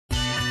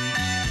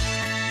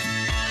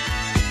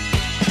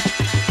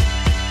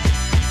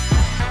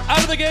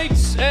Out of the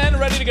gates and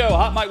ready to go.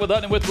 Hot Mike with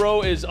Hutton and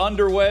Withrow is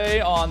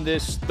underway on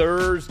this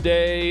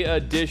Thursday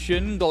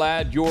edition.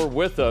 Glad you're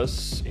with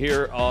us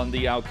here on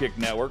the Outkick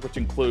Network, which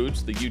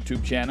includes the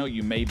YouTube channel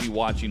you may be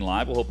watching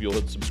live. We hope you'll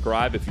hit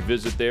subscribe. If you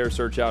visit there,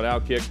 search out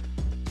Outkick.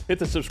 Hit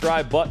the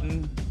subscribe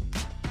button,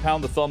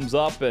 pound the thumbs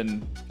up, and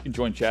you can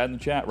join Chad in the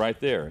chat right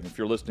there. And if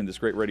you're listening to this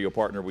great radio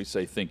partner, we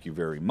say thank you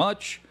very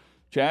much.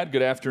 Chad,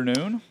 good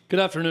afternoon. Good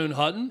afternoon,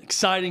 Hutton.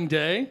 Exciting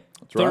day.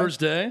 That's right.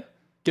 Thursday.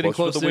 Getting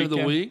close to the end of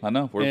the week. I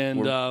know. We're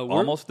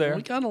almost there.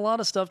 We got a lot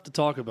of stuff to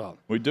talk about.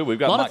 We do. We've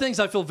got a lot of things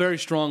I feel very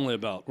strongly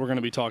about we're going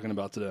to be talking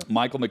about today.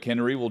 Michael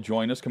McKenry will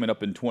join us coming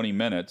up in 20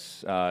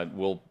 minutes.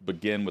 We'll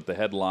begin with the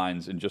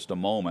headlines in just a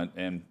moment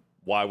and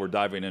why we're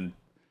diving in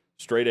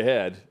straight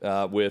ahead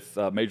with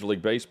Major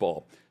League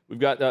Baseball. We've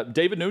got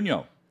David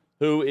Nuno,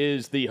 who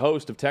is the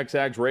host of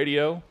Texags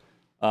Radio,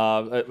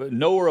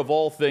 knower of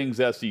all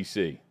things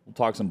SEC. We'll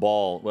talk some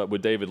ball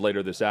with David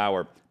later this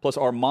hour. Plus,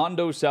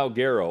 Armando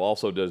Salguero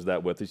also does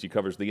that with us. He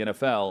covers the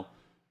NFL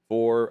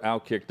for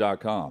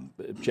Outkick.com.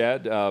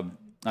 Chad,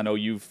 I know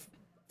you've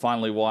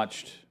finally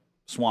watched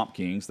Swamp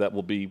Kings. That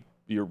will be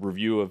your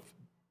review of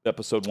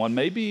Episode 1.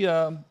 Maybe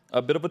a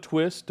bit of a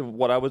twist of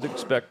what I would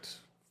expect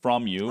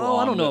from you. Oh,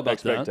 I don't know about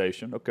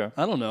expectation. that. Okay.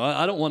 I don't know.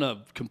 I don't want to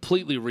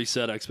completely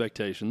reset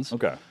expectations.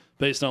 Okay.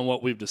 Based on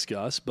what we've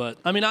discussed. But,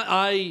 I mean,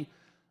 I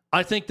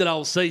think that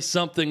I'll say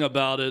something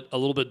about it a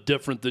little bit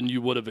different than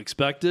you would have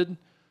expected.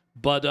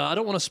 But I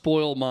don't want to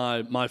spoil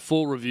my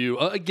full review,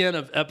 again,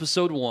 of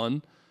Episode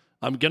 1.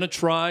 I'm going to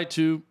try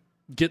to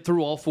get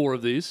through all 4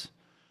 of these.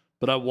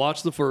 But I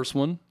watched the first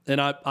one,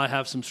 and I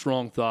have some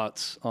strong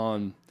thoughts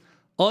on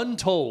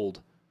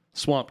Untold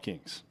Swamp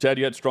Kings. Chad,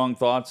 you had strong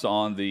thoughts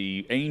on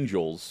the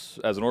Angels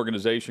as an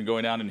organization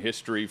going down in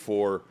history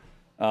for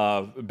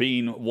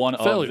being one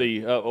of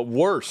the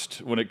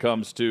worst when it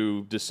comes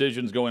to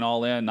decisions going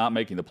all in, not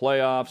making the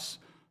playoffs,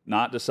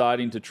 not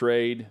deciding to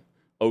trade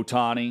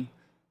Ohtani.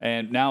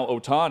 And now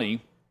Ohtani,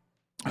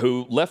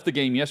 who left the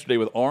game yesterday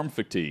with arm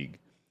fatigue,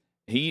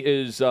 he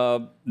is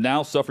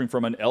now suffering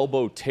from an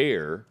elbow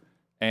tear,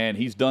 and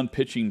he's done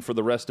pitching for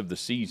the rest of the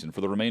season,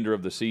 for the remainder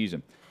of the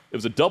season. It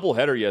was a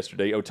doubleheader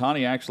yesterday.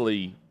 Ohtani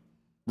actually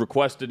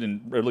requested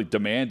and really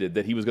demanded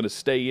that he was going to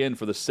stay in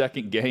for the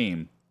second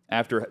game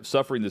after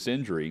suffering this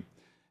injury,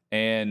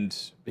 and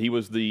he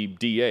was the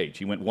DH.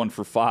 He went 1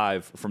 for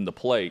 5 from the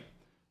plate,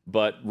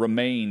 but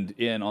remained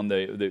in on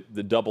the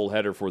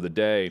doubleheader for the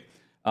day.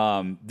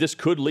 This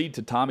could lead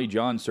to Tommy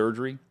John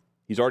surgery.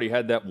 He's already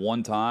had that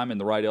one time in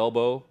the right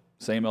elbow,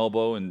 same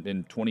elbow in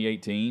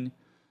 2018.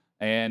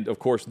 And, of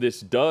course, this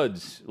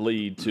does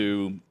lead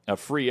to a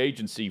free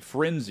agency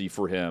frenzy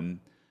for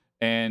him,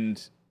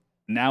 and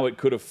now it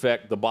could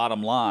affect the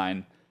bottom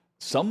line.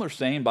 Some are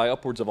saying by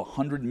upwards of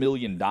 $100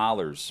 million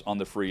on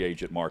the free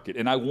agent market.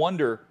 And I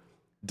wonder,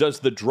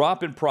 does the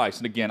drop in price,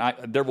 and again,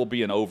 there will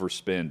be an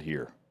overspend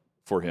here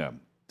for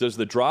him. Does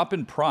the drop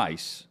in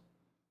price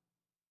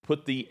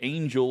put the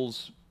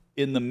Angels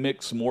in the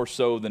mix more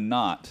so than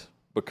not?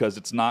 Because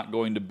it's not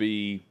going to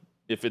be,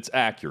 if it's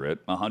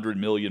accurate, $100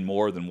 million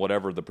more than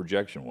whatever the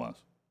projection was.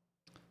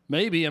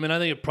 Maybe. I mean, I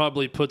think it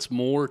probably puts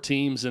more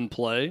teams in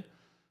play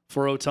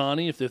for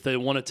Ohtani if they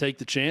want to take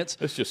the chance.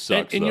 This just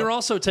sucks, and you're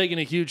also taking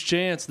a huge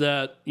chance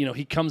that,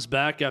 he comes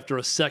back after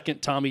a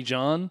second Tommy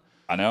John.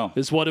 I know.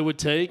 Is what it would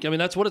take. I mean,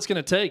 that's what it's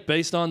going to take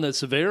based on the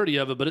severity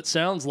of it, but it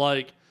sounds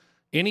like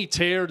any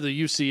tear to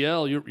the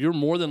UCL, you're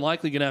more than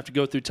likely going to have to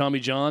go through Tommy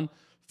John.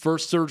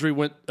 First surgery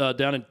went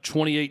down in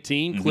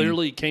 2018. Mm-hmm.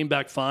 Clearly, he came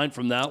back fine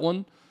from that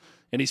one,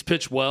 and he's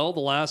pitched well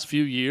the last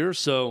few years,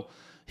 so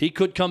he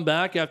could come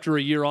back after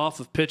a year off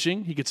of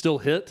pitching. He could still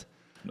hit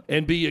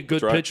and be a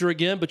good pitcher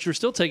again, but you're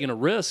still taking a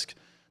risk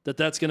that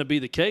that's going to be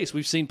the case.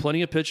 We've seen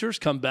plenty of pitchers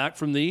come back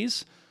from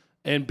these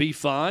and be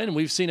fine, and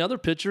we've seen other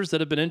pitchers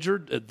that have been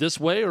injured this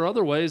way or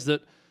other ways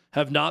that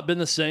have not been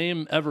the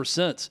same ever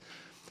since.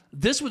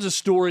 This was a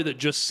story that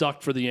just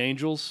sucked for the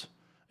Angels,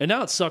 and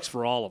now it sucks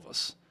for all of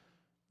us.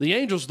 The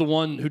Angels are the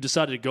one who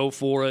decided to go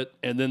for it,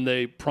 and then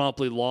they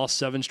promptly lost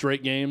 7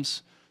 straight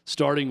games,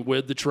 starting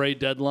with the trade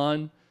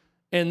deadline,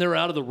 and they're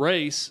out of the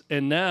race,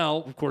 and now,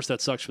 of course, that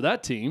sucks for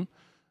that team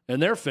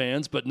and their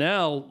fans, but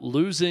now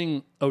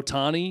losing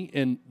Ohtani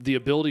and the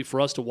ability for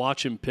us to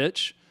watch him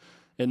pitch,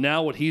 and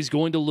now what he's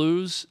going to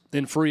lose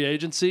in free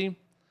agency,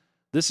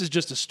 this is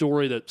just a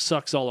story that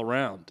sucks all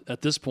around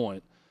at this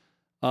point.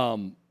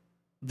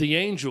 The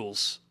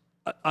Angels,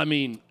 I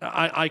mean,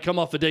 I come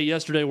off a day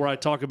yesterday where I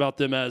talk about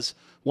them as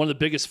one of the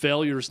biggest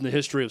failures in the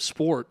history of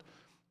sport,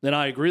 and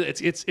I agree.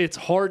 It's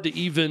hard to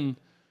even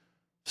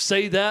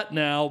say that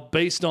now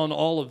based on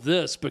all of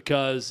this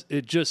because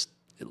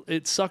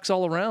it sucks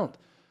all around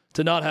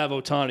to not have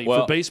Ohtani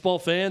for baseball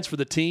fans, for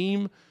the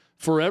team,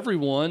 for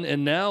everyone,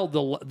 and now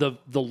the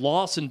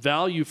loss in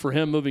value for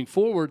him moving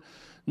forward.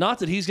 Not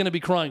that he's going to be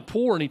crying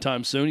poor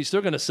anytime soon. He's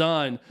still going to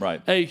sign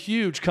a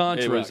huge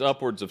contract. It was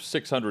upwards of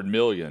 $600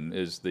 million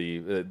is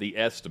the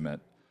estimate.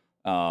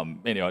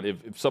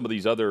 If some of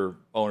these other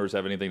owners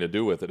have anything to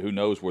do with it, who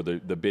knows where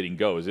the bidding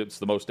goes? It's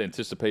the most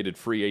anticipated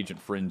free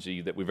agent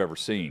frenzy that we've ever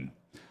seen.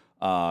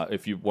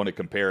 If you want to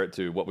compare it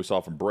to what we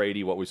saw from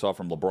Brady, what we saw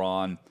from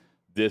LeBron,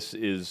 this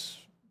is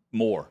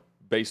more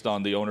based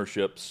on the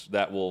ownerships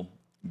that will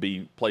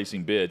be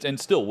placing bids and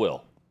still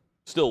will.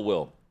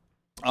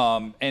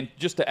 And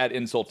just to add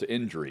insult to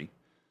injury,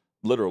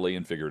 literally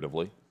and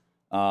figuratively,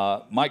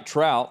 Mike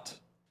Trout,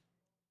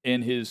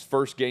 in his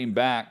first game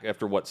back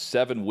after,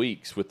 7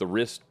 weeks with the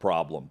wrist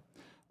problem,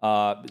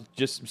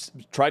 just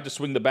tried to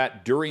swing the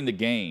bat during the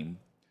game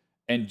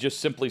and just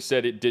simply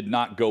said it did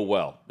not go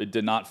well. It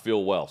did not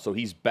feel well. So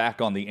he's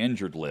back on the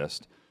injured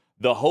list.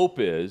 The hope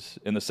is,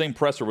 in the same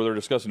presser where they're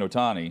discussing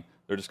Ohtani,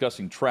 they're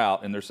discussing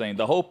Trout, and they're saying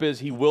the hope is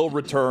he will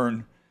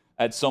return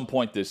at some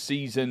point this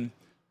season.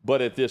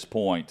 But at this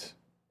point,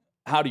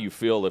 how do you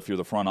feel if you're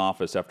the front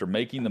office after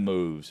making the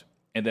moves,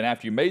 and then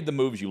after you made the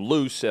moves, you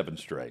lose 7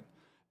 straight,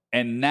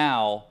 and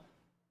now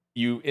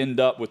you end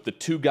up with the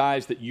 2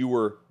 guys that you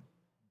were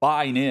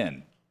buying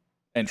in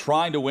and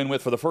trying to win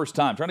with for the first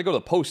time, trying to go to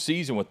the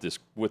postseason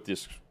with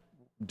this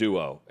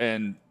duo,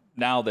 and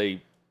now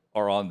they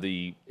are on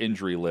the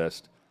injury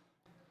list.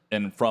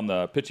 And from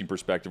the pitching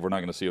perspective, we're not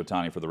going to see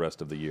Ohtani for the rest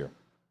of the year.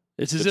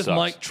 It's as if sucks.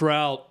 Mike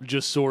Trout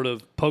just sort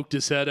of poked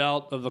his head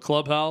out of the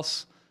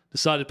clubhouse,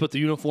 decided to put the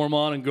uniform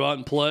on and go out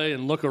and play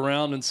and look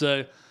around and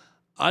say,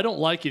 I don't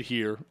like it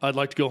here. I'd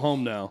like to go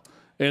home now.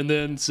 And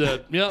then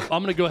said, yep,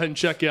 I'm going to go ahead and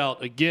check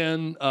out.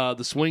 Again,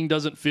 the swing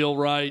doesn't feel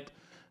right,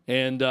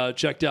 and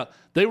checked out.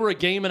 They were a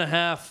game and a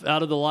half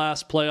out of the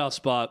last playoff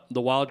spot,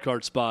 the wild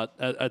card spot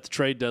at the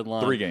trade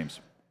deadline. 3 games.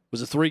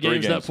 Was it 3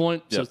 games at that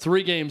point? Yep. So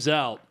 3 games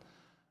out.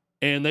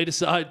 And they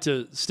decide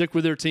to stick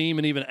with their team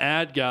and even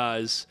add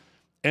guys.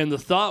 And the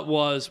thought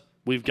was,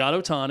 we've got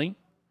Ohtani.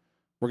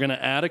 We're going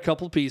to add a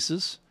couple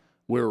pieces.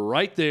 We're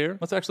right there.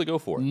 Let's actually go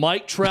for it.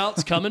 Mike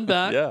Trout's coming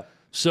back. Yeah.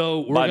 So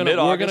we're going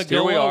to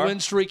go on a win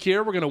streak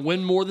here. We're going to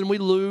win more than we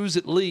lose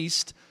at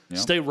least. Yep.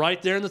 Stay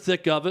right there in the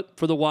thick of it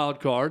for the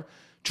wild card.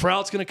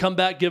 Trout's going to come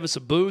back, give us a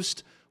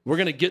boost. We're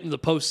going to get into the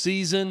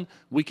postseason.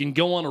 We can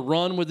go on a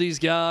run with these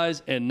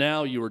guys. And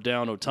now you are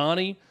down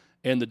Ohtani.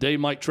 And the day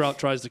Mike Trout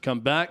tries to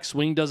come back,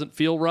 swing doesn't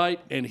feel right,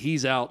 and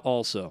he's out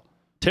also.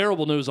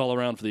 Terrible news all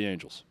around for the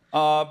Angels.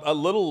 A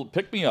little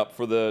pick-me-up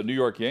for the New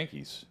York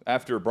Yankees.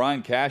 After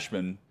Brian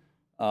Cashman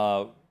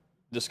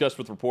discussed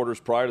with reporters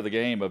prior to the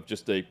game of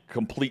just a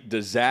complete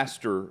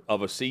disaster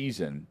of a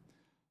season,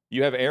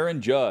 you have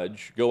Aaron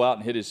Judge go out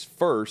and hit his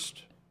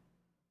first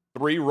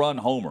 3-run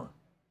homer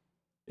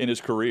in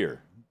his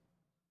career.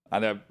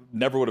 I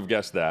never would have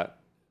guessed that.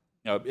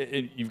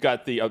 You've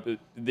got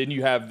then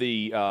you have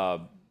the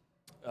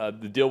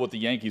deal with the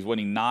Yankees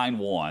winning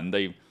 9-1.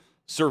 They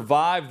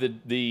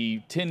survived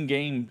the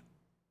 10-game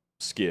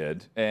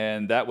skid,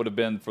 and that would have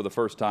been for the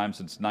first time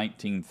since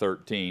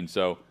 1913.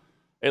 So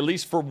at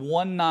least for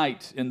one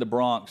night in the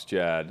Bronx,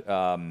 Chad,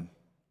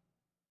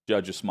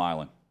 Judge is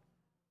smiling.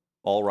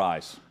 All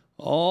rise.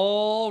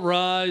 All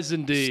rise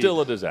indeed. Still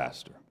a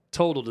disaster.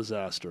 Total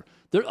disaster.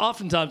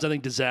 Oftentimes, I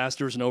think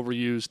disaster is an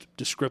overused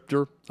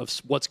descriptor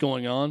of what's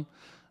going on.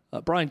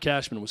 Brian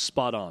Cashman was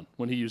spot on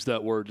when he used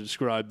that word to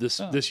describe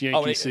this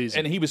Yankee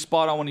season. And he was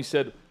spot on when he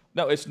said,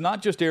 no, it's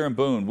not just Aaron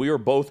Boone. We are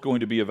both going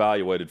to be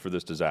evaluated for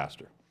this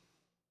disaster.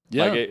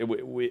 Yeah.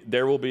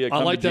 There will be a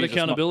I like that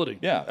accountability.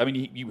 Yeah. I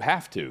mean, you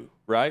have to,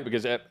 right?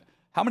 Because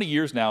how many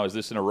years now is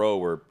this in a row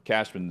where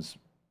Cashman's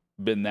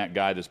been that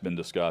guy that's been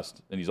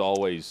discussed, and he's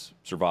always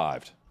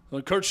survived?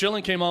 Well, Kurt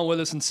Schilling came on with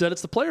us and said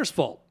it's the players'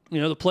 fault.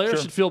 The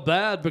players should feel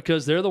bad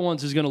because they're the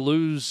ones who's going to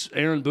lose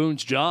Aaron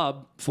Boone's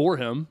job for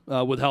him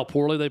with how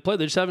poorly they play.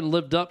 They just haven't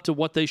lived up to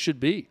what they should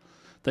be.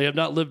 They have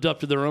not lived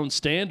up to their own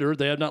standard.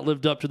 They have not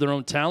lived up to their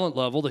own talent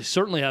level. They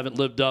certainly haven't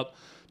lived up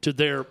to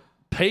their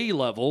pay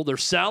level, their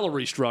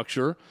salary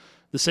structure.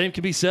 The same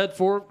can be said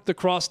for the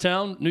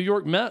crosstown New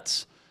York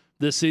Mets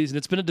this season.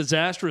 It's been a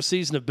disastrous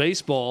season of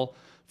baseball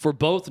for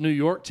both New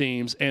York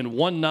teams, and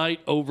one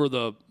night over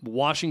the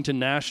Washington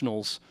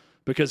Nationals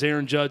because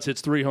Aaron Judge hits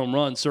 3 home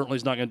runs certainly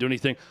is not going to do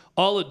anything.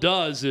 All it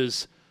does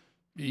is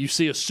you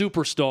see a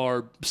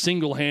superstar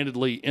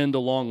single-handedly end a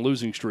long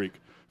losing streak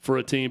for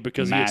a team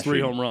because he hits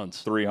 3 home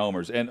runs. 3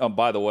 homers. And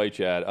by the way,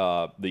 Chad,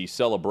 the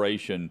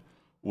celebration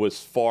was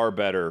far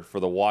better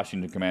for the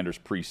Washington Commanders'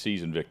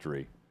 preseason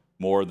victory,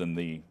 more than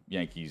the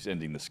Yankees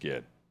ending the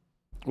skid.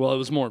 Well, it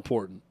was more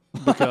important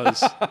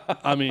because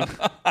I'm going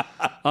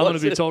to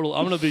be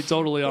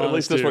totally honest. At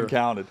least this one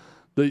counted.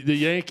 The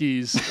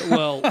Yankees,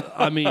 well,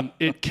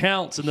 it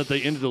counts in that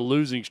they ended a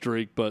losing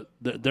streak, but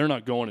they're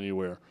not going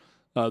anywhere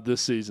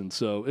this season.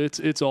 So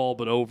it's all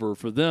but over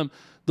for them.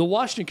 The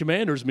Washington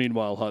Commanders,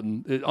 meanwhile,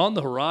 Hutton, on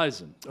the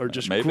horizon are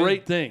just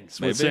great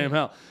things with Sam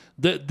Howell.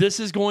 This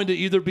is going to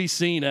either be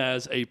seen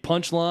as a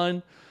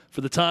punchline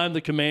for the time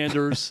the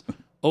Commanders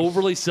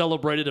overly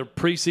celebrated a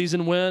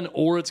preseason win,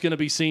 or it's going to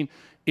be seen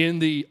in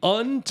the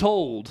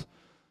untold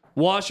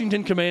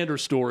Washington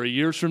Commanders story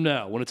years from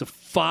now when it's a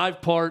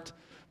 5-part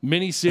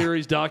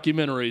miniseries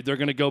documentary. They're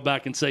going to go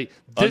back and say,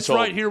 this Untold,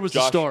 right here was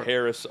Josh the start.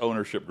 Harris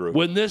ownership group.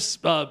 When this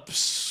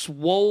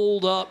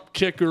swolled up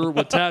kicker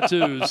with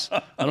tattoos,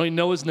 I don't even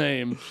know his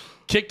name,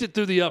 kicked it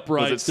through the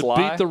uprights to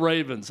beat the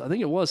Ravens. I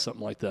think it was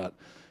something like that.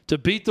 to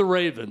beat the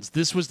Ravens,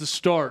 this was the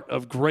start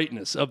of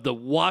greatness of the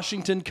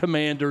Washington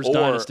Commanders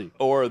dynasty.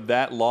 Or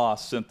that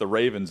loss sent the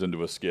Ravens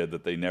into a skid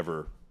that they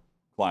never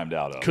climbed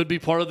out of. Could be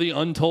part of the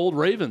untold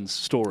Ravens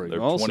story. Their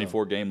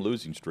 24-game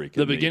losing streak.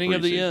 The beginning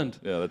of the end.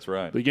 Yeah, that's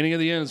right. Beginning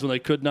of the end is when they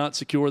could not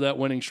secure that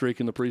winning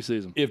streak in the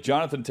preseason. If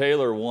Jonathan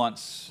Taylor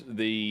wants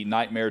the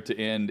nightmare to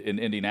end in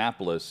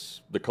Indianapolis,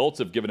 the Colts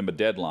have given him a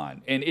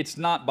deadline. And it's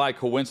not by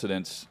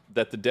coincidence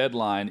that the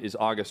deadline is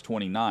August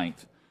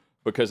 29th,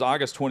 because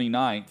August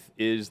 29th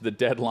is the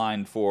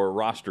deadline for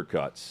roster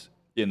cuts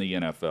in the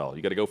NFL.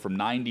 You got to go from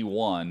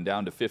 91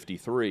 down to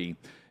 53.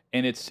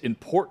 And it's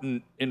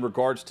important in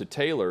regards to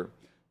Taylor,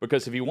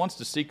 because if he wants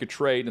to seek a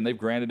trade and they've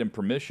granted him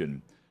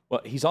permission,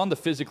 well, he's on the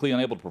physically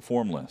unable to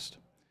perform list.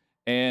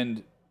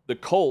 And the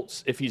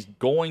Colts, if he's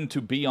going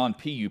to be on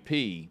PUP,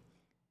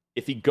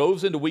 if he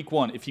goes into week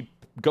one, if he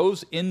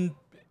goes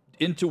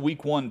into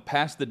week one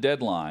past the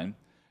deadline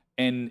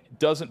and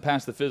doesn't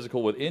pass the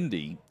physical with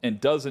Indy and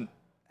doesn't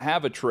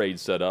have a trade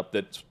set up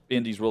that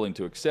Indy's willing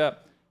to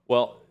accept,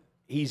 well,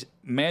 he's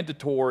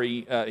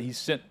mandatory. He's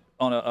sent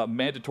on a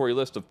mandatory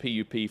list of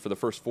PUP for the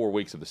first 4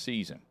 weeks of the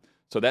season.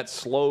 So that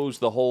slows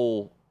the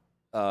whole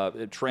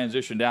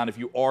transition down if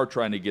you are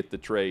trying to get the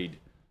trade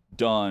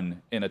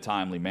done in a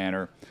timely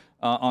manner.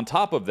 On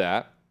top of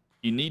that,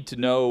 you need to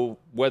know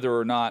whether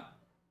or not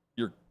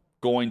you're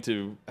going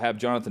to have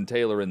Jonathan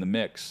Taylor in the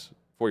mix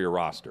for your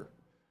roster.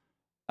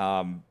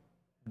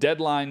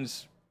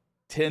 Deadlines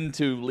tend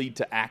to lead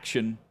to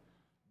action,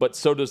 but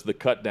so does the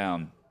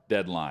cut-down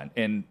deadline.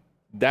 And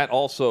that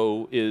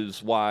also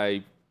is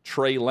why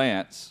Trey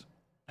Lance,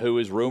 who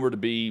is rumored to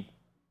be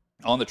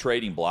on the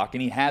trading block,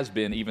 and he has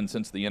been even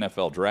since the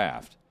NFL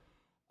draft.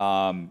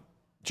 John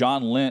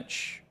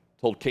Lynch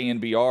told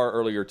KNBR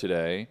earlier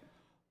today,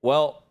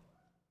 well,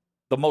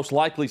 the most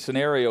likely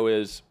scenario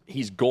is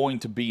he's going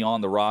to be on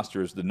the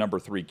roster as the number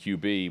 3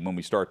 QB when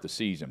we start the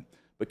season.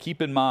 But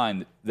keep in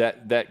mind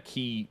that that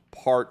key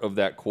part of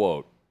that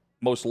quote,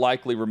 most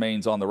likely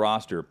remains on the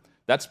roster.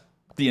 That's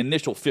the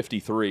initial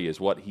 53 is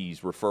what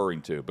he's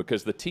referring to,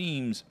 because the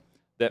teams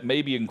that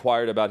maybe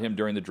inquired about him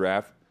during the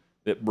draft,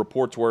 that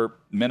reports were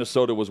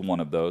Minnesota was one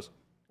of those.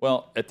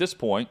 Well, at this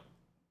point,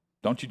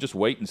 don't you just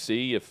wait and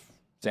see if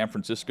San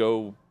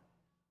Francisco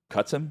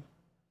cuts him?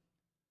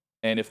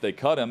 And if they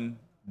cut him,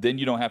 then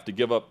you don't have to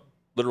give up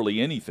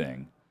literally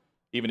anything,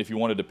 even if you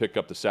wanted to pick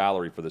up the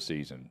salary for the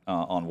season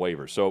on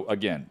waivers. So,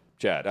 again,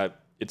 Chad,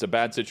 it's a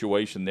bad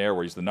situation there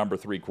where he's the number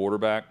 3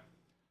 quarterback,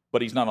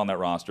 but he's not on that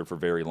roster for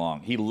very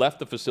long. He left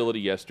the facility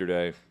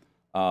yesterday,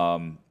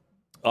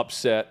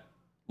 upset.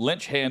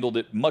 Lynch handled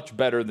it much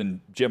better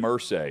than Jim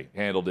Irsay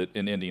handled it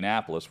in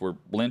Indianapolis, where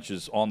Lynch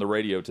is on the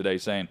radio today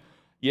saying,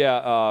 he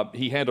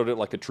handled it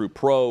like a true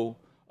pro.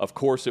 Of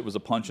course, it was a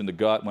punch in the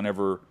gut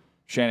whenever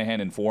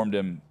Shanahan informed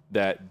him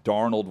that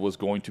Darnold was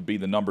going to be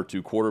the number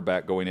 2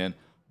 quarterback going in.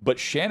 But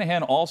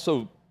Shanahan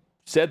also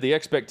said the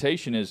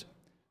expectation is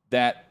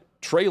that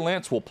Trey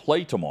Lance will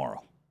play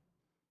tomorrow.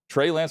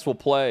 Trey Lance will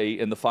play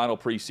in the final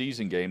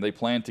preseason game. They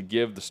plan to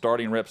give the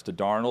starting reps to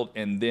Darnold,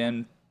 and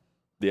then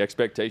the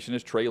expectation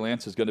is Trey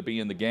Lance is going to be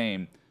in the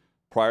game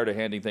prior to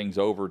handing things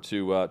over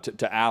to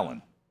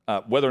Allen.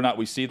 Whether or not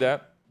we see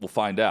that, we'll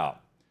find out.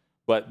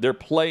 But they're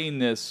playing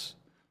this,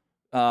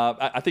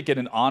 I think, in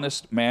an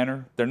honest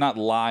manner. They're not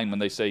lying when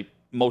they say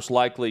most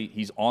likely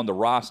he's on the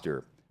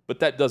roster, but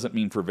that doesn't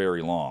mean for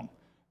very long.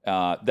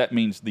 That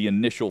means the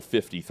initial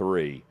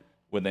 53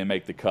 when they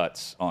make the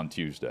cuts on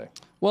Tuesday.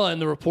 Well,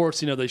 and the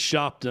reports, they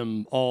shopped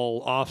him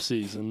all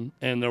offseason,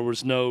 and there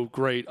was no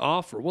great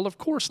offer. Well, of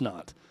course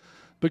not.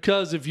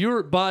 Because if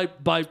you're by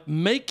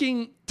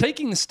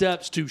taking the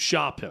steps to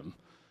shop him,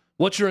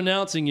 what you're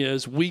announcing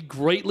is we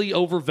greatly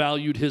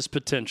overvalued his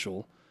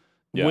potential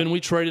when we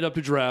traded up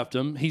to draft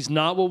him. He's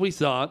not what we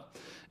thought.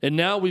 And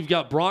now we've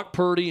got Brock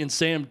Purdy and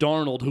Sam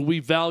Darnold, who we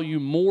value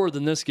more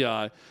than this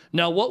guy.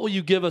 Now, what will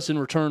you give us in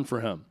return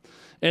for him?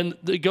 And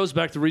it goes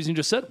back to the reason you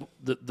just said.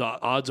 The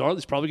odds are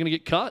he's probably going to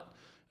get cut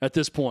at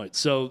this point.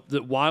 So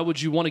why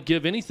would you want to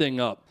give anything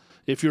up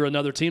if you're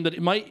another team that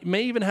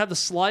may even have the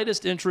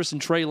slightest interest in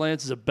Trey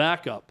Lance as a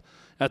backup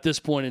at this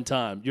point in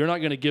time? You're not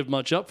going to give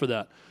much up for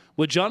that.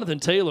 With Jonathan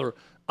Taylor,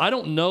 I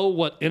don't know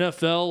what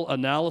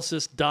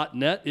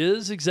NFLanalysis.net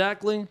is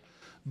exactly,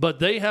 but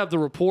they have the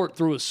report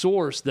through a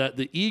source that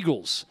the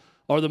Eagles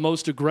are the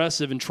most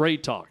aggressive in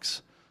trade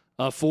talks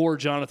for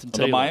Jonathan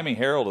Taylor. The Miami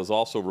Herald has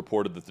also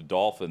reported that the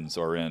Dolphins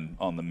are in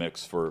on the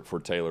mix for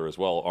Taylor as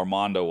well.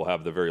 Armando will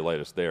have the very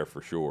latest there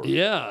for sure.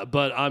 Yeah,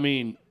 but I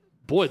mean,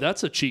 boy,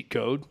 that's a cheat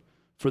code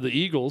for the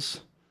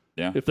Eagles.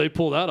 Yeah. If they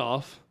pull that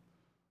off.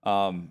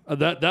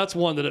 That's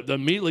one that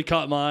immediately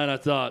caught my eye, and I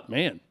thought,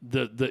 man,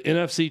 the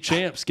NFC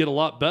champs get a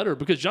lot better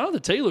because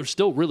Jonathan Taylor's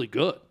still really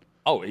good.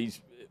 Oh, he's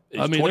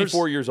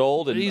 24 years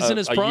old, and he's in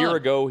his prime. A year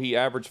ago he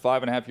averaged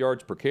 5.5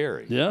 yards per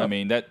carry. Yeah. I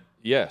mean,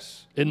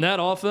 yes. In that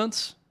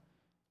offense,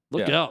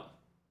 look out.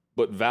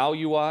 But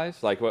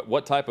value-wise, like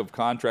what type of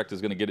contract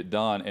is going to get it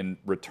done in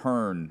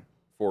return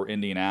for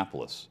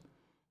Indianapolis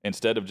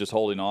instead of just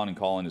holding on and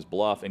calling his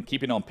bluff and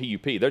keeping on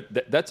PUP?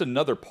 That's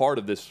another part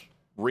of this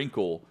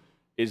wrinkle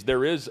is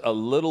there is a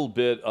little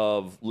bit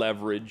of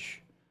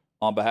leverage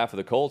on behalf of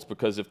the Colts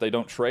because if they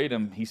don't trade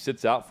him, he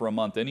sits out for a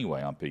month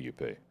anyway on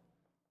PUP.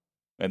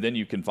 And then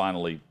you can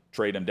finally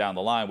trade him down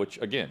the line, which,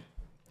 again,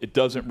 it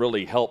doesn't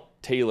really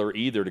help Taylor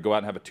either to go out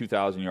and have a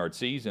 2,000-yard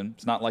season.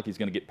 It's not like he's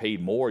going to get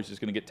paid more. He's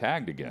just going to get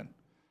tagged again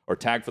or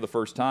tagged for the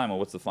first time on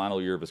what's the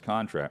final year of his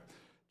contract.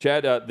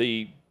 Chad,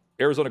 the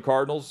Arizona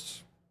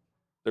Cardinals,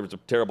 there was a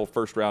terrible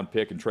first-round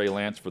pick in Trey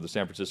Lance for the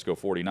San Francisco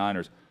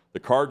 49ers. The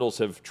Cardinals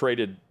have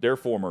traded their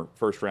former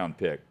first-round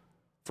pick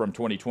from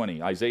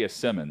 2020, Isaiah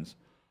Simmons,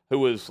 who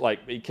was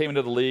he came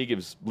into the league, he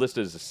was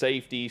listed as a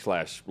safety /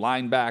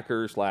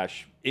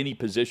 linebacker / any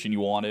position you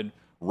wanted,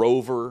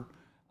 rover.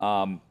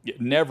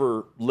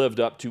 Never lived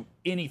up to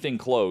anything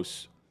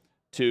close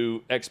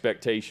to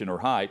expectation or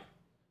hype.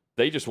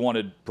 They just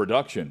wanted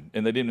production,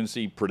 and they didn't even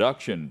see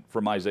production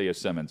from Isaiah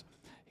Simmons.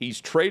 He's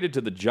traded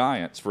to the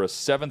Giants for a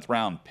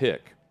 7th-round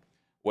pick,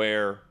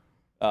 where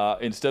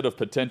instead of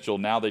potential,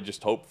 now they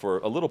just hope for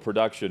a little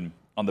production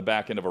on the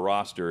back end of a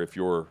roster if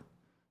you're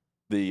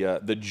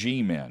the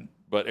G-men.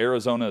 But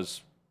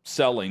Arizona's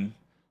selling.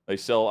 They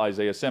sell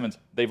Isaiah Simmons.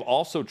 They've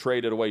also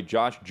traded away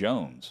Josh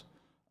Jones,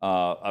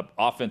 an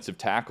offensive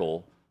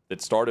tackle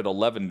that started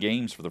 11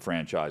 games for the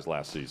franchise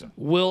last season.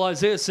 Will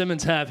Isaiah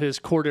Simmons have his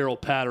Cordero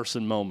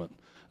Patterson moment?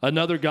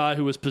 Another guy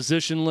who was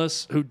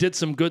positionless, who did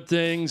some good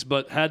things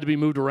but had to be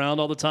moved around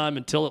all the time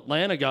until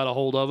Atlanta got a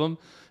hold of him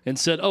and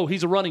said, oh,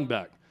 he's a running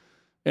back.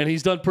 And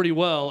he's done pretty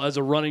well as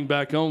a running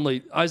back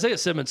only. Isaiah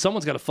Simmons,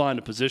 someone's got to find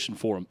a position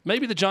for him.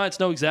 Maybe the Giants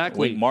know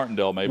exactly Wink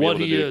Martindale may be what able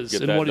to he is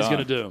and what he's going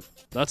to do.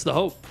 That's the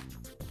hope.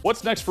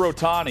 What's next for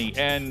Ohtani,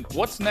 and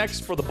what's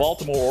next for the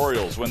Baltimore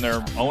Orioles when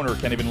their owner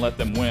can't even let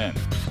them win?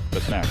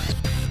 That's next.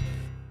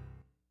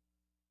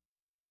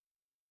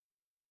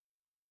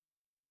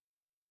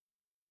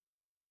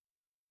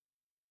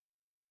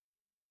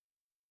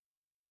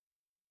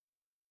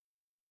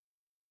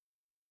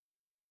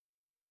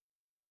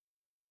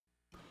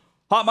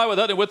 Hot Mike with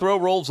Hutton and Withrow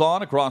rolls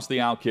on across the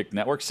Outkick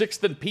Network.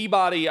 6th and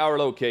Peabody, our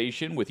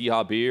location, with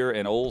Yeehaw Beer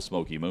and Old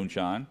Smoky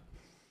Moonshine.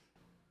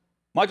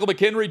 Michael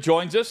McKenry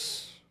joins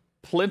us.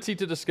 Plenty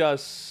to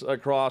discuss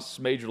across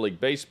Major League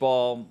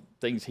Baseball.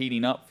 Things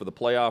heating up for the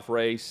playoff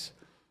race.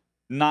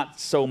 Not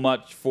so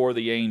much for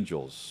the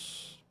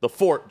Angels. The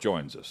Fort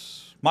joins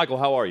us. Michael,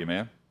 how are you,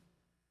 man?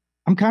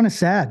 I'm kind of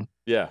sad.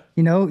 Yeah.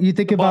 You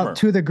think about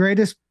two of the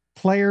greatest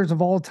players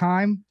of all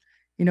time,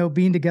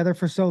 being together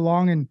for so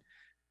long, and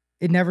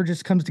it never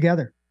just comes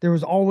together. There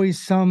was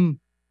always some,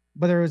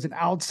 whether it was an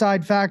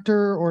outside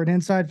factor or an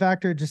inside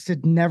factor, it just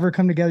did never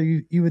come together.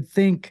 You would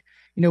think,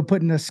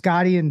 putting a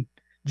Scotty and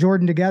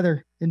Jordan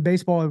together in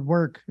baseball would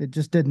work. It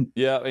just didn't.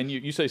 Yeah, and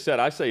you say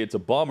sad. I say it's a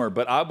bummer,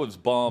 but I was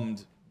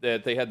bummed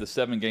that they had the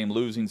 7-game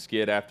losing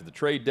skid after the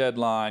trade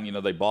deadline.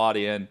 They bought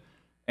in,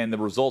 and the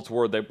results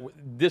were that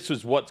this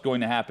was what's going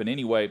to happen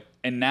anyway,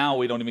 and now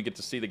we don't even get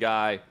to see the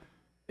guy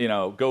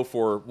go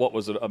for what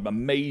was an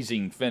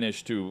amazing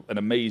finish to an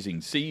amazing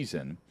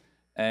season.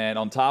 And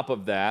on top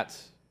of that,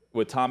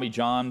 with Tommy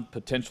John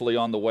potentially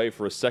on the way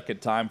for a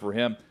second time for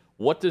him,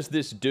 what does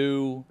this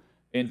do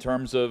in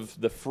terms of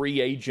the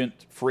free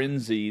agent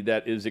frenzy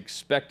that is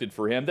expected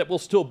for him that will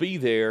still be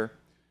there?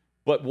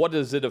 But what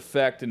does it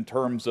affect in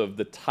terms of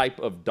the type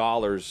of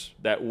dollars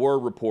that were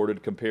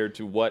reported compared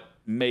to what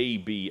may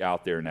be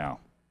out there now?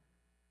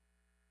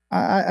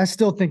 I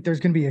still think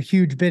there's going to be a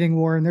huge bidding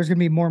war, and there's going to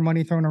be more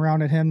money thrown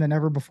around at him than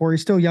ever before.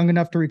 He's still young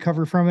enough to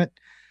recover from it.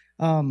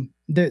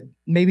 That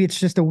maybe it's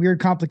just a weird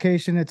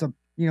complication. It's a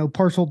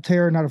partial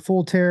tear, not a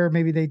full tear.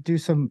 Maybe they do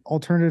some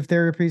alternative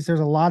therapies. There's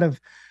a lot of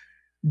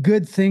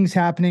good things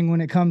happening when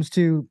it comes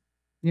to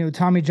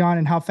Tommy John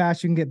and how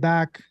fast you can get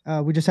back.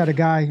 We just had a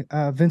guy,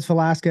 Vince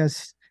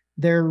Velasquez.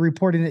 They're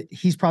reporting that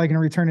he's probably going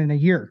to return in a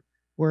year,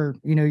 where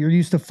you're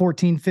used to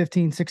 14,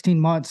 15, 16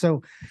 months.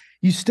 So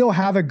you still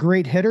have a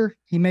great hitter.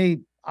 He may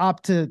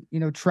opt to,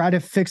 try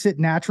to fix it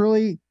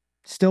naturally,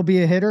 still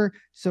be a hitter.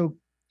 So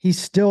he's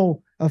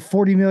still a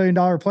 $40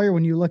 million player.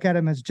 When you look at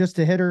him as just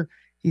a hitter,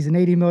 he's an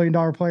 $80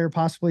 million player,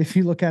 possibly if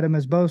you look at him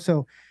as both.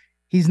 So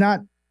he's not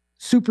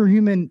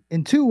superhuman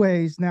in two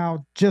ways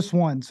now, just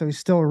one. So he's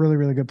still a really,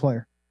 really good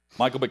player.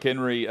 Michael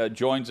McKenry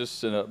joins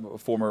us, a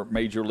former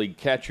major league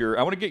catcher.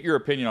 I want to get your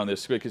opinion on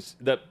this because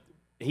the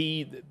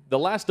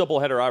last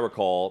doubleheader I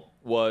recall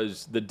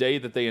was the day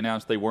that they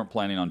announced they weren't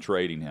planning on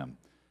trading him.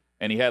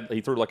 And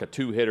he threw like a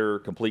 2-hitter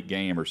complete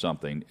game or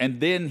something. And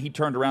then he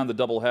turned around the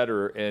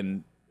doubleheader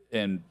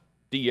and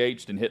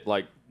DH'd and hit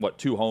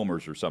 2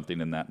 homers or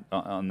something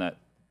on that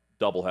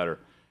doubleheader.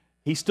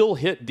 He still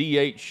hit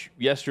DH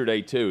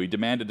yesterday too. He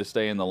demanded to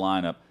stay in the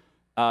lineup.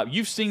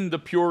 You've seen the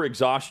pure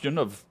exhaustion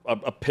of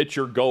a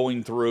pitcher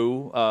going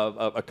through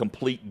a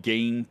complete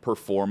game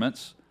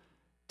performance.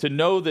 To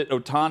know that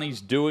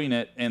Ohtani's doing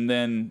it and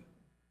then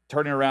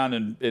turning around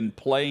and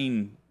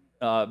playing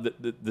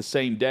the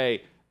same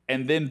day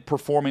and then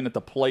performing at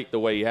the plate the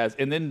way he has,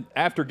 and then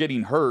after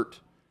getting hurt,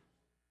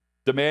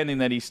 demanding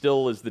that he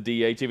still is the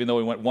DH, even though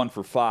he went 1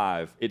 for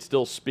 5, it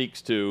still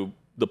speaks to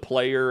the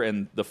player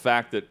and the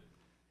fact that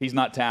he's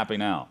not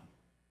tapping out.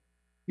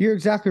 You're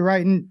exactly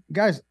right. And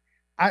guys,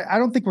 I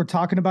don't think we're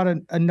talking about it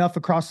enough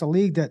across the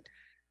league that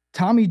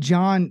Tommy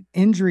John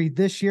injury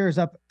this year is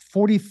up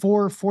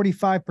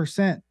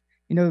 45%.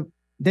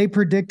 They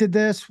predicted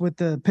this with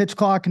the pitch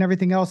clock and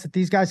everything else, that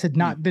these guys had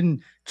not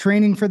been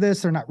training for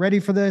this. They're not ready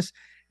for this.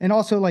 And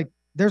also, like,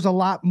 there's a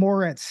lot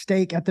more at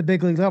stake at the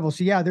big league level.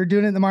 So yeah, they're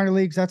doing it in the minor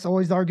leagues. That's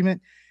always the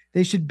argument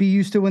they should be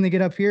used to when they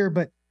get up here.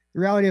 But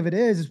the reality of it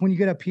is when you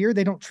get up here,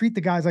 they don't treat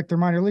the guys like they're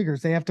minor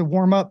leaguers. They have to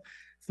warm up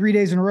 3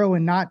 days in a row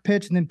and not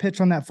pitch and then pitch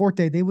on that fourth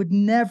day. They would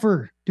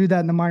never do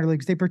that in the minor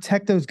leagues. They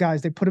protect those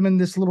guys. They put them in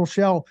this little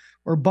shell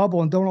or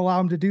bubble and don't allow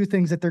them to do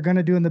things that they're going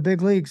to do in the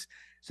big leagues.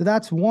 So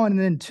that's one.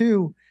 And then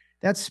two,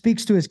 that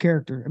speaks to his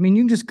character. I mean,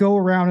 you can just go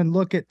around and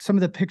look at some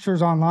of the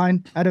pictures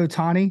online at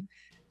Ohtani,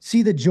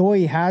 see the joy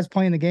he has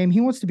playing the game.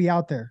 He wants to be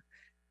out there.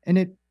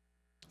 And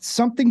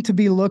something to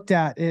be looked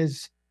at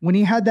is when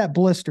he had that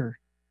blister,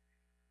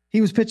 he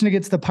was pitching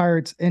against the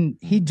Pirates and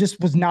he just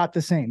was not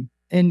the same.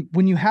 And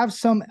when you have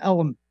some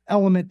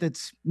element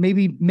that's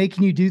maybe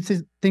making you do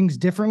things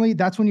differently,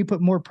 that's when you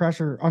put more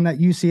pressure on that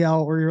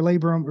UCL or your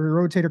labrum or your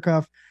rotator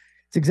cuff.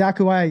 It's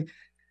exactly why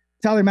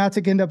Tyler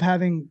Matzik ended up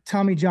having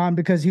Tommy John,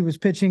 because he was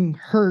pitching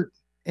hurt,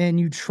 and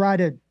you try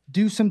to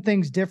do some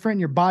things different.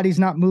 Your body's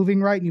not moving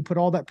right, and you put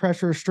all that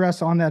pressure or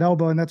stress on that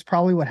elbow, and that's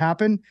probably what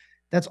happened.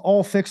 That's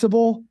all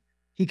fixable.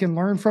 He can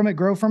learn from it,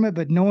 grow from it,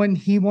 but knowing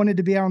he wanted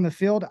to be out on the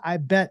field, I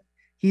bet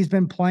he's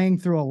been playing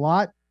through a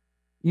lot,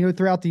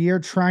 throughout the year,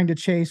 trying to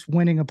chase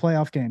winning a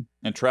playoff game.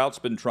 And Trout's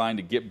been trying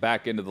to get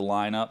back into the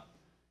lineup.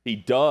 He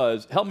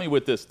does. Help me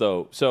with this,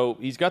 though. So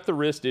he's got the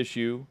wrist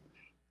issue.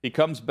 He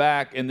comes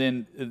back, and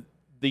then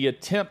the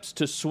attempts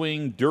to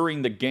swing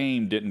during the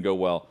game didn't go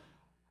well.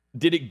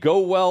 Did it go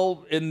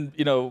well in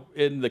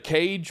the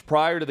cage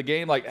prior to the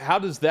game? Like, how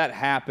does that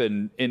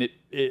happen? And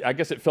I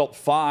guess it felt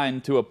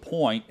fine to a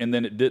point, and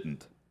then it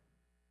didn't.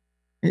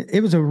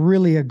 It was a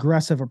really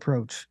aggressive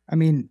approach. I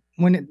mean,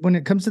 when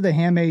it comes to the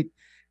hamate,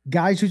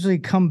 guys usually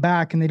come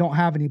back and they don't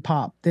have any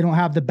pop. They don't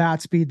have the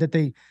bat speed that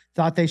they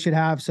thought they should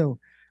have. So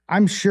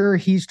I'm sure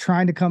he's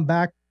trying to come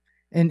back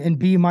and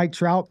be Mike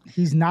Trout.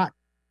 He's not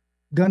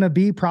going to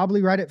be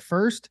probably right at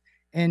first.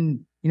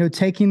 And,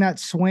 taking that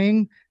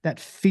swing, that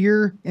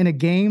fear in a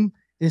game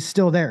is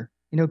still there,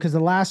 because the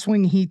last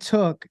swing he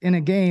took in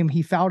a game,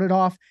 he fouled it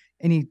off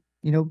and he,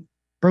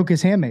 broke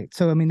his handmate.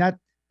 So, I mean,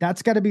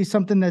 that's got to be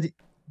something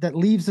that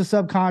leaves the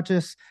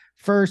subconscious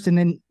first. And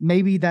then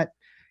maybe that,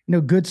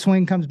 good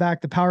swing comes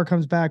back, the power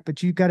comes back,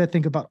 but you've got to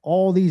think about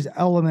all these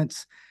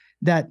elements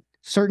that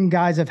certain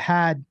guys have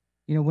had,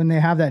 when they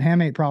have that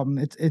handmate problem.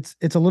 It's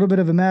a little bit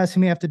of a mess. He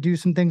may have to do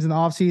some things in the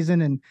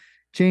offseason and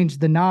change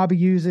the knob he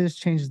uses,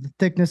 change the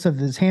thickness of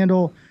his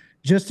handle,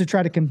 just to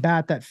try to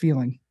combat that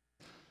feeling.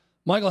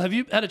 Michael, have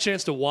you had a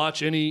chance to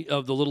watch any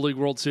of the Little League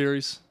World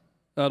Series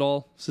at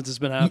all since it's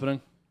been happening?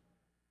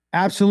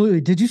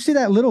 Absolutely. Did you see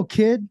that little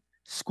kid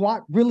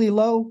squat really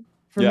low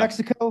for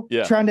Mexico?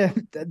 Yeah. Trying to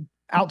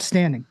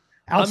outstanding.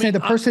 The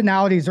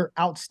personalities are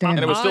outstanding.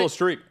 And it was still a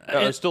streak.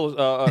 Still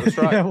a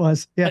strike. Yeah, it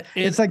was. Yeah.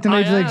 It's like the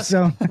Major League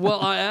Zone. Well,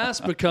 I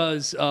asked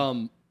because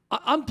I'm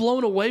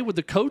blown away with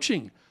the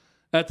coaching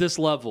at this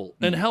level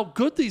and how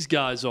good these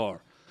guys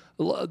are.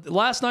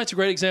 Last night's a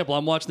great example.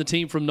 I'm watching the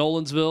team from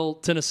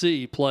Nolensville,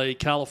 Tennessee, play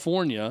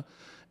California,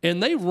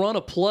 and they run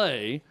a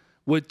play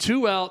with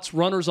 2 outs,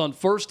 runners on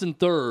first and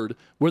third,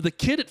 where the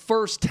kid at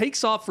first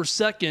takes off for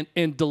second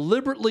and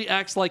deliberately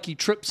acts like he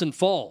trips and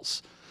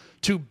falls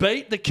to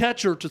bait the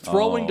catcher to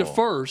throwing to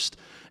first.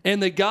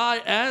 And the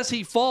guy, as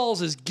he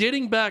falls, is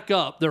getting back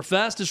up, their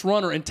fastest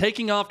runner, and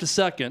taking off to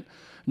second,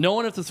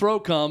 knowing if the throw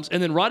comes.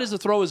 And then right as the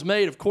throw is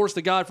made, of course,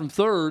 the guy from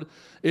third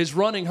is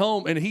running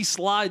home, and he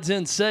slides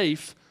in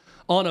safe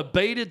on a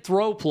baited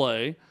throw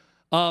play.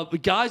 The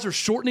guys are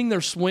shortening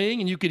their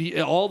swing, and you could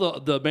all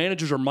the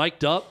managers are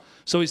mic'd up.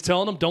 So he's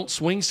telling them, don't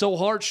swing so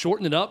hard,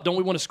 shorten it up. Don't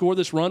we want to score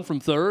this run from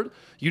third?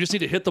 You just need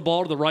to hit the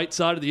ball to the right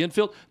side of the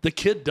infield. The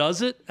kid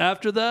does it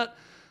after that.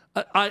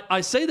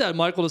 I say that,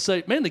 Michael, to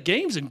say, man, the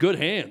game's in good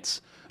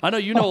hands. I know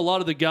you know a lot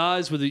of the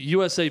guys with the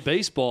USA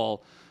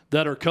Baseball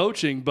that are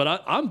coaching,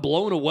 but I'm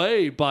blown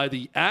away by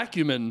the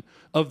acumen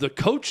of the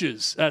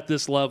coaches at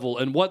this level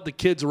and what the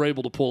kids are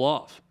able to pull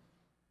off.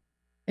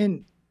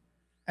 And,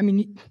 I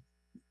mean,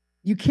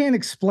 you can't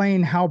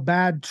explain how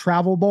bad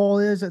travel ball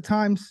is at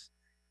times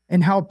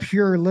and how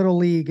pure Little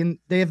League, and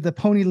they have the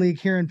Pony League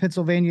here in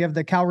Pennsylvania, you have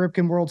the Cal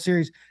Ripken World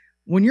Series.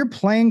 When you're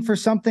playing for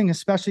something,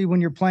 especially when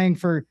you're playing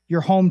for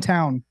your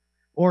hometown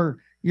or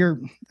your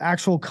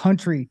actual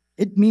country,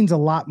 it means a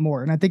lot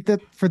more. And I think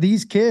that for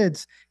these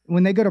kids,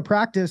 when they go to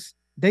practice,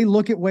 they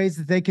look at ways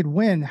that they could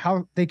win,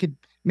 how they could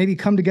maybe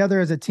come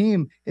together as a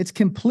team. It's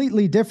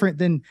completely different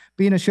than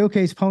being a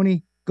showcase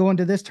pony, going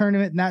to this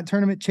tournament and that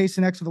tournament,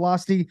 chasing X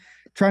velocity,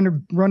 trying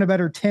to run a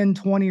better 10,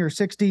 20, or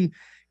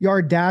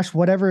 60-yard dash,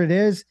 whatever it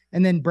is,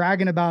 and then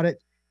bragging about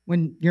it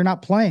when you're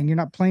not playing. You're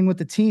not playing with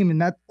the team,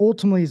 and that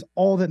ultimately is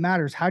all that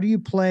matters. How do you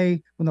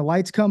play when the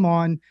lights come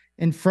on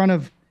in front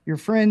of your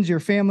friends,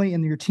 your family,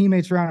 and your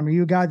teammates around them? Are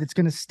you a guy that's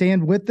going to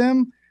stand with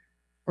them,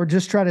 or or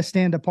just try to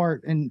stand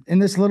apart. And in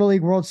this Little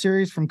League World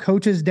Series, from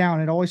coaches down,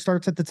 it always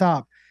starts at the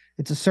top.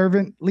 It's a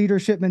servant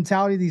leadership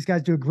mentality. These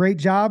guys do a great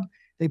job.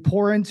 They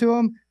pour into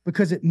them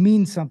because it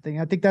means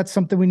something. I think that's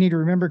something we need to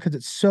remember because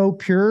it's so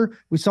pure.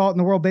 We saw it in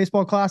the World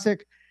Baseball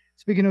Classic.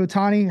 Speaking of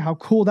Ohtani, how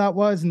cool that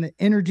was and the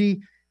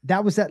energy.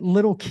 That was that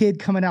little kid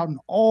coming out and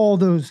all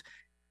those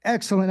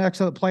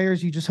excellent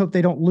players. You just hope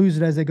they don't lose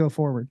it as they go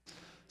forward.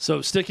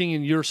 So sticking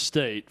in your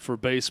state for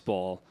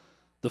baseball,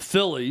 the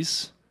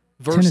Phillies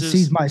versus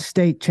Tennessee's my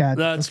state, Chad.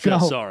 That's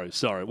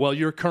sorry. Well,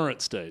 your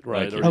current state,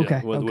 right?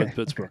 Okay. With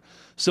Pittsburgh. Okay.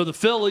 So the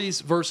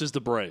Phillies versus the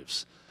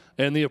Braves.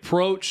 And the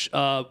approach,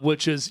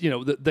 which is,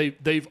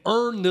 they've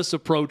earned this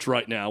approach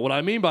right now. What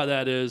I mean by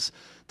that is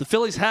the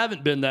Phillies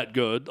haven't been that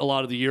good a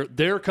lot of the year.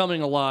 They're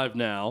coming alive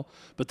now,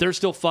 but they're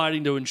still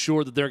fighting to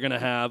ensure that they're going to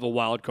have a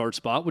wild card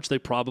spot, which they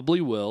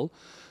probably will.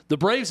 The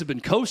Braves have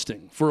been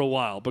coasting for a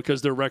while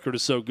because their record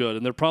is so good,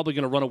 and they're probably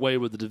going to run away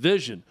with the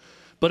division.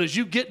 But as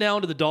you get now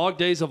into the dog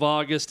days of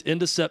August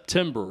into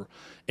September,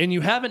 and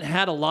you haven't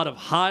had a lot of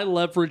high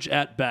leverage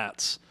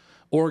at-bats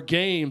or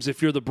games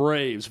if you're the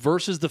Braves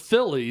versus the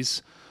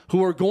Phillies,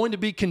 who are going to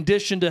be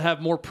conditioned to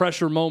have more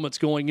pressure moments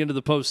going into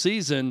the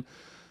postseason,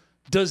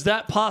 does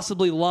that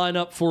possibly line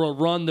up for a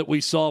run that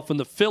we saw from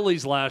the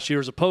Phillies last year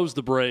as opposed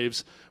to the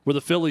Braves, where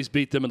the Phillies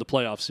beat them in the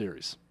playoff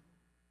series?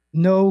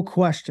 No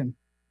question.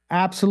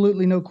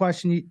 Absolutely no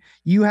question.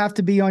 You have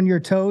to be on your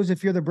toes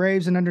if you're the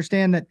Braves and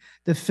understand that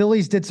the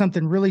Phillies did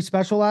something really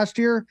special last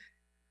year.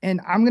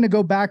 And I'm going to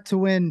go back to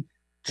when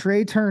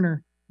Trey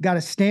Turner got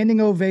a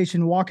standing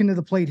ovation walking to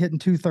the plate hitting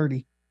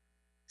 230.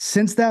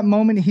 Since that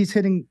moment, he's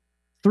hitting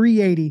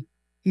 380.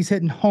 He's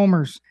hitting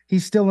homers.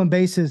 He's stealing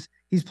bases.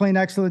 He's playing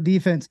excellent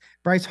defense.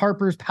 Bryce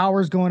Harper's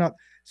power's going up.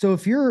 So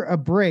if you're a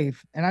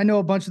Brave, and I know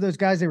a bunch of those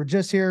guys, they were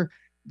just here,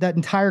 that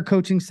entire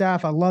coaching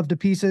staff, I love to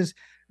pieces.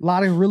 A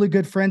lot of really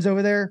good friends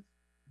over there.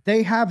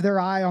 They have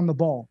their eye on the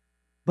ball.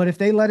 But if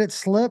they let it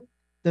slip,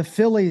 the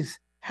Phillies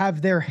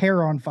have their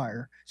hair on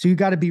fire. So you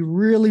got to be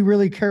really,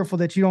 really careful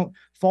that you don't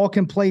fall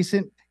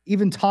complacent,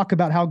 even talk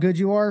about how good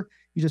you are.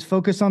 You just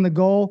focus on the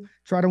goal,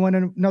 try to win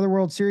another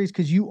World Series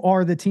because you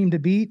are the team to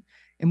beat.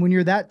 And when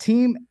you're that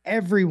team,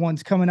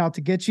 everyone's coming out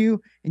to get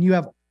you, and you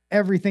have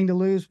everything to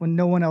lose when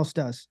no one else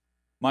does.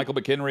 Michael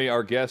McKenry,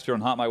 our guest here on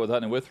Hot Mic with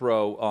Hutton and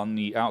Withrow on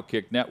the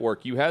Outkick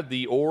Network. You had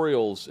the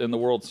Orioles in the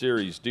World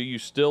Series. Do you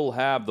still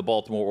have the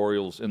Baltimore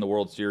Orioles in the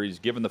World Series,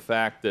 given the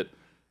fact that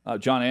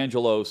John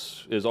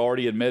Angelos is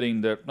already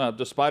admitting that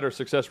despite our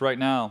success right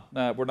now,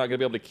 we're not going to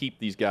be able to keep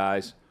these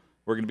guys.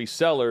 We're going to be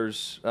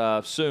sellers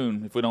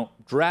soon if we don't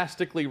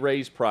drastically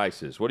raise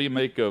prices. What do you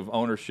make of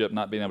ownership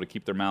not being able to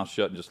keep their mouth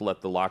shut and just let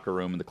the locker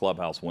room and the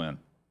clubhouse win?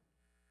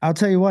 I'll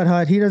tell you what,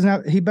 Hud,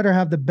 he better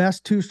have the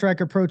best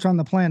two-strike approach on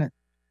the planet.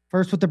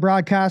 First with the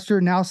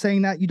broadcaster, now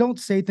saying that. You don't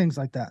say things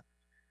like that.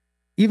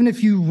 Even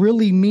if you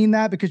really mean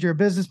that because you're a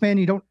businessman,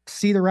 you don't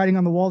see the writing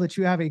on the wall that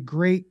you have a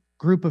great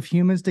group of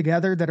humans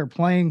together that are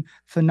playing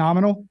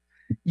phenomenal.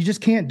 You just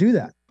can't do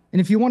that.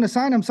 And if you want to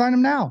sign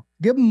them now.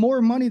 Give them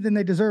more money than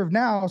they deserve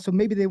now, so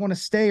maybe they want to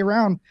stay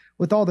around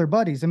with all their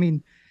buddies. I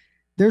mean,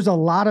 there's a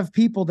lot of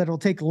people that will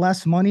take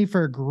less money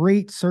for a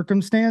great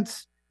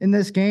circumstance in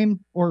this game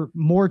or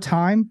more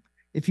time.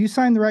 If you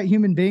sign the right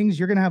human beings,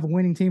 you're going to have a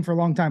winning team for a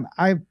long time.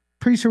 I'm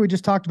pretty sure we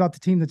just talked about the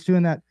team that's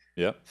doing that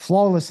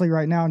flawlessly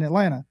right now in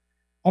Atlanta.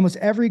 Almost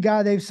every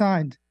guy they've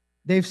signed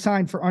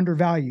for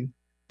undervalue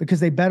because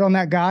they bet on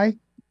that guy.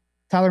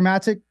 Tyler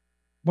Matzik,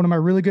 one of my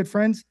really good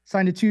friends,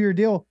 signed a 2-year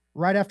deal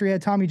right after he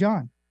had Tommy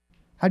John.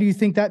 How do you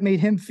think that made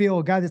him feel,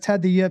 a guy that's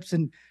had the yips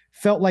and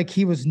felt like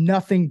he was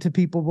nothing to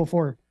people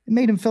before? It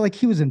made him feel like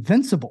he was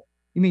invincible.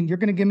 You mean you're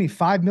going to give me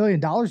 $5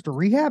 million to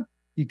rehab?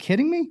 You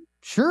kidding me?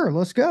 Sure,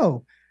 let's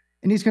go.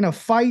 And he's going to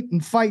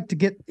fight to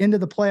get into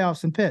the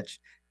playoffs and pitch.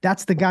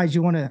 That's the guys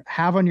you want to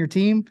have on your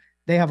team.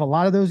 They have a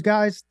lot of those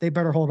guys. They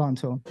better hold on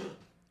to them.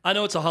 I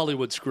know it's a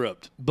Hollywood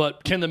script,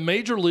 but can the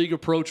major league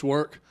approach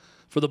work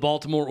for the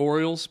Baltimore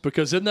Orioles?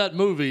 Because in that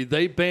movie,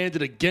 they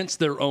banded against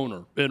their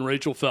owner in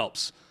Rachel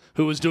Phelps,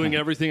 who was doing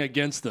everything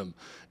against them.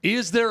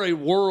 Is there a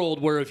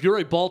world where if you're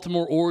a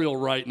Baltimore Oriole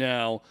right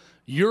now,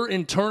 you're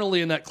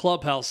internally in that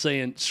clubhouse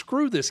saying,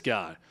 screw this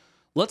guy.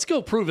 Let's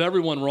go prove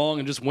everyone wrong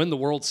and just win the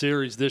World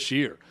Series this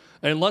year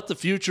and let the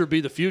future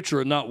be the future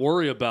and not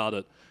worry about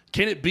it.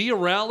 Can it be a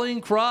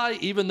rallying cry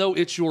even though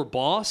it's your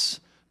boss?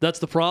 That's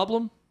the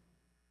problem?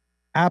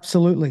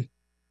 Absolutely.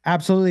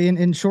 Absolutely.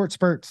 In short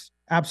spurts.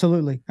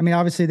 Absolutely. I mean,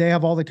 obviously they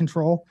have all the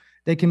control.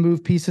 They can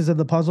move pieces of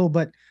the puzzle,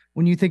 but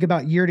when you think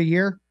about year to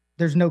year,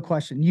 there's no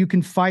question. You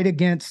can fight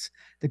against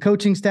the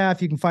coaching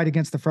staff. You can fight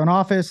against the front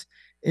office.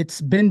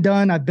 It's been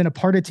done. I've been a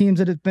part of teams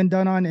that it's been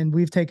done on, and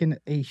we've taken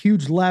a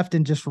huge left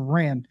and just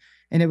ran.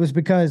 And it was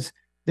because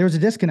there was a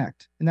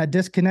disconnect, and that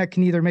disconnect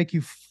can either make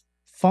you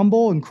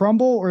fumble and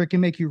crumble, or it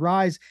can make you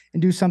rise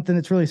and do something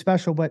that's really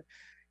special. But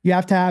you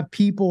have to have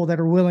people that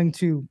are willing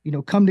to,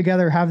 come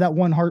together, have that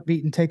one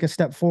heartbeat and take a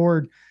step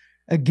forward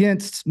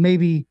against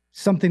maybe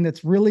something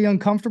that's really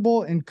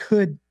uncomfortable and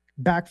could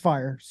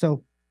backfire.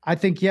 So I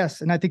think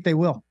yes, and I think they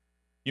will.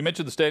 You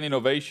mentioned the standing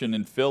ovation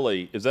in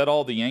Philly. Is that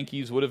all the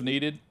Yankees would have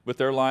needed with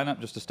their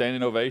lineup, just a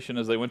standing ovation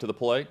as they went to the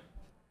plate?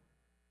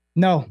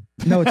 No,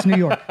 it's New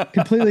York.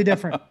 Completely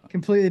different.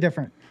 Completely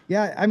different.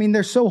 Yeah, I mean,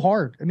 they're so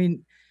hard. I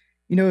mean,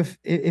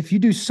 if you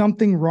do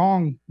something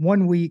wrong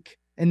one week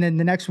and then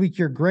the next week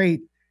you're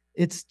great,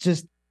 it's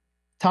just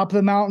top of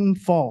the mountain,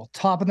 fall,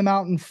 top of the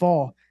mountain,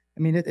 fall. I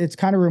mean, it's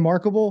kind of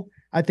remarkable.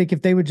 I think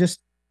if they would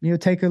just,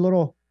 take a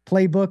little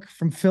playbook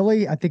from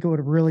Philly, I think it would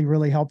have really,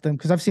 really helped them,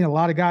 because I've seen a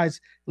lot of guys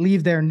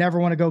leave there, never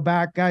want to go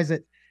back, guys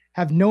that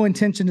have no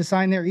intention to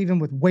sign there, even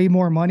with way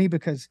more money,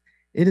 because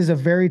it is a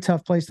very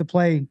tough place to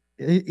play,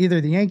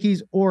 either the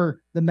Yankees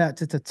or the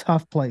Mets. It's a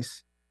tough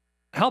place.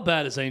 How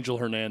bad is Angel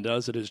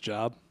Hernandez at his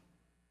job?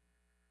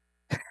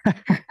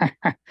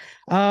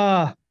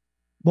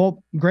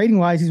 Well, grading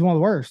wise, he's one of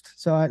the worst.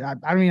 So I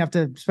don't even have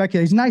to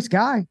speculate. He's a nice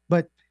guy,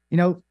 but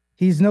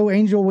he's no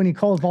angel when he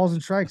calls balls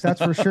and strikes.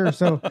 That's for sure.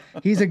 So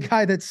he's a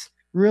guy that's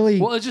really,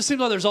 well, it just seems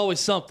like there's always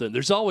something.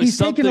 There's always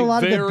something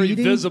very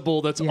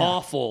visible that's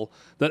awful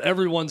that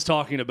everyone's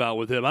talking about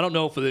with him. I don't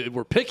know if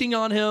we're picking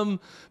on him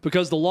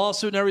because the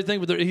lawsuit and everything,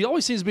 but he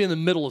always seems to be in the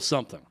middle of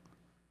something.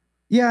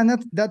 Yeah,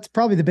 and that's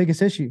probably the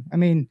biggest issue. I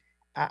mean,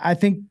 I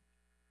think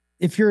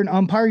if you're an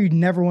umpire, you'd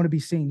never want to be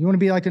seen. You want to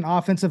be like an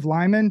offensive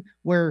lineman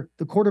where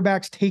the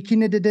quarterback's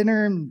taking you to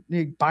dinner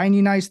and buying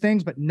you nice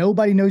things, but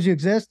nobody knows you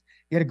exist.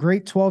 You had a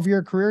great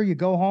 12-year career. You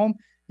go home,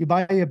 you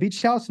buy a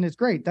beach house, and it's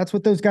great. That's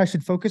what those guys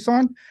should focus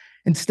on.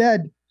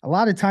 Instead, a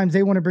lot of times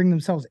they want to bring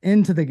themselves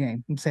into the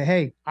game and say,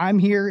 hey, I'm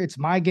here. It's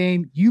my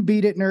game. You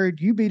beat it, nerd.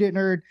 You beat it,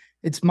 nerd.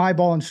 It's my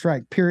ball and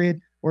strike,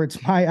 period. Or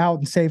it's my out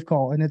and safe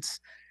call. And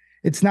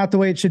it's not the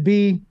way it should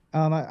be.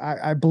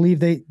 I believe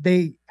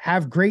they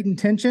have great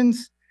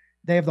intentions.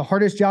 They have the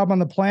hardest job on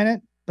the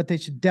planet, but they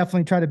should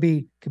definitely try to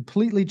be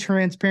completely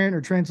transparent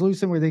or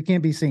translucent where they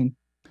can't be seen.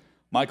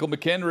 Michael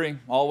McKenry,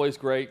 always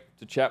great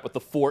to chat with the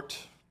Fort.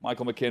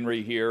 Michael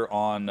McKenry here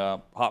on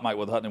Hot Mic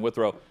with Hutton and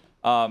Withrow.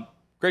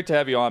 Great to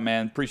have you on,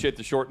 man. Appreciate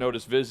the short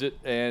notice visit,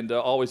 and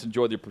always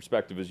enjoyed your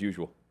perspective as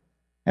usual.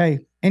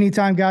 Hey,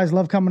 anytime, guys.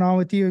 Love coming on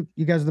with you.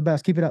 You guys are the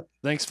best. Keep it up.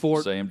 Thanks,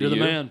 Fort. Same to You're you.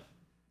 The man.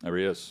 There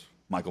he is,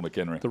 Michael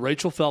McKenry. The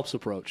Rachel Phelps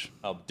approach.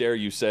 How dare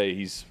you say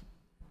he's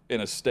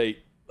in a state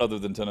other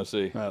than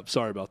Tennessee?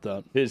 Sorry about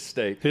that. His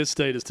state. His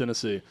state is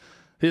Tennessee.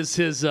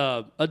 His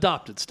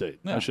adopted state,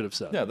 yeah. I should have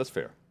said. Yeah, that's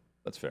fair.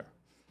 That's fair.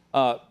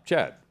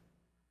 Chad,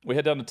 we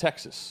head down to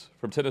Texas,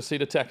 from Tennessee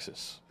to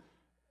Texas.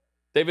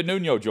 David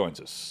Nuno joins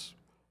us,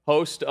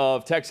 host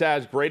of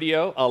Texas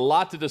Radio. A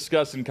lot to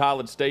discuss in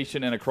College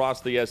Station and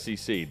across the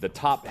SEC. The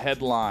top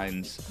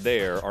headlines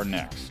there are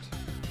next.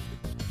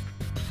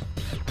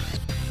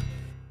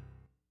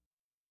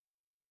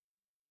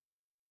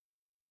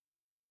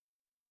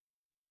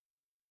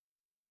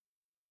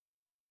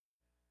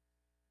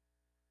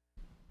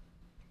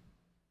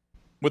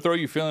 Withrow,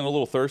 you feeling a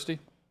little thirsty?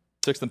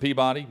 6th and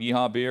Peabody,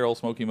 Yeehaw Beer, Old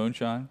Smoky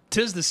Moonshine.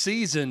 'Tis the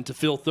season to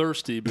feel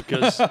thirsty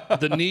because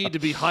the need to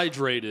be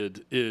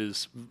hydrated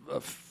is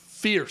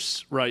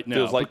fierce right now.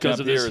 Feels like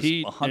because of this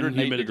heat 108 and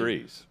humidity.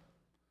 degrees.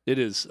 It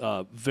is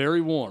very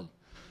warm.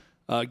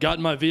 Got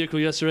in my vehicle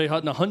yesterday,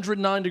 Hutton,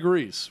 109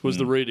 degrees was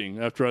the reading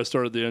after I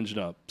started the engine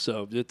up.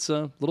 So it's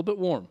a little bit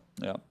warm.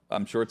 Yeah,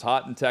 I'm sure it's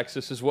hot in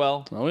Texas as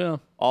well. Oh, yeah.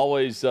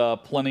 Always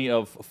plenty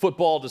of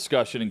football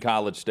discussion in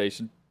College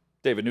Station.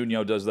 David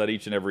Nuno does that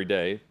each and every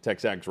day.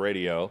 Texags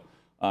Radio.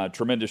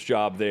 Tremendous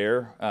job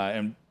there.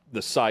 And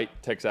the site,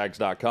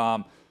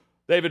 texags.com.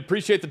 David,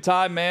 appreciate the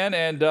time, man,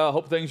 and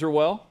hope things are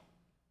well.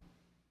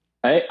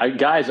 Hey,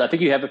 guys, I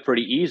think you have it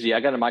pretty easy.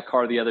 I got in my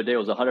car the other day. It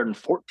was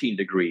 114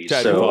 degrees.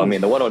 Chad, so, I mean,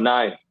 the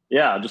 109.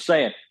 Yeah, I'm just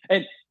saying.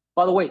 And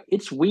by the way,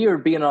 it's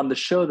weird being on the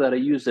show that I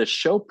use as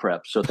show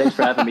prep. So thanks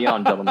for having me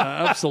on, gentlemen.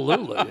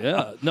 Absolutely,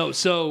 yeah. No,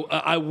 so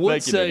I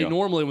would say Nuno.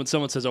 normally when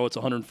someone says, oh, it's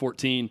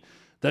 114,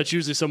 that's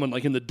usually someone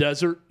like in the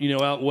desert,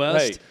 out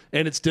west,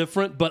 and it's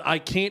different. But I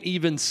can't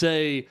even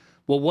say,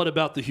 well, what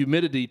about the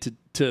humidity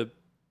to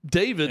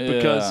David?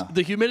 Because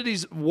the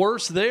humidity's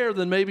worse there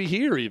than maybe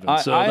here even.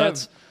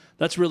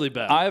 That's really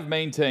bad. I have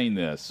maintained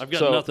this. I've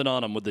got nothing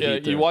on them with the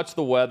heat there. You watch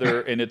the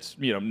weather, and it's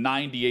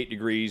 98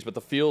 degrees, but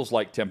the feels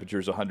like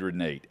temperature's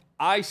 108.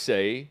 I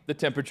say the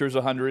temperature's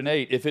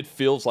 108 if it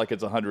feels like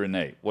it's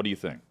 108. What do you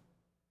think?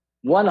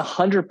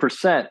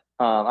 100%.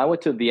 I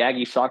went to the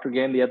Aggie soccer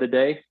game the other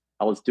day.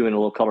 I was doing a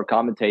little color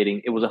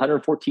commentating. It was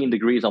 114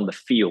 degrees on the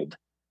field.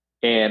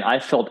 And I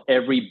felt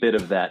every bit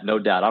of that, no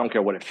doubt. I don't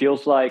care what it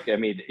feels like. I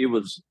mean, it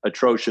was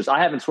atrocious. I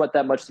haven't sweat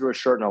that much through a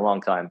shirt in a long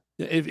time.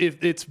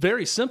 If it's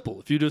very simple.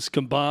 If you just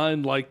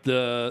combine like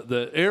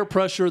the air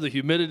pressure, the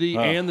humidity,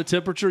 and the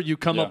temperature, you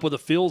come up with a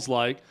feels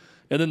like,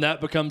 and then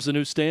that becomes the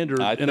new standard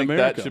in America. I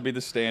think that should be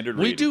the standard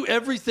reading. We do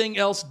everything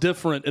else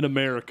different in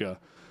America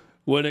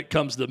when it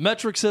comes to the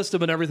metric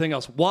system and everything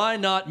else. Why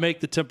not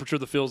make the temperature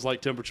the feels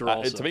like temperature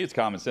also? To me, it's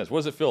common sense. What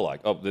does it feel like?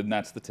 Oh, then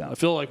that's the temp. I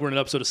feel like we're in an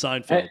episode of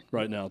Seinfeld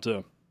right now,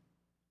 too.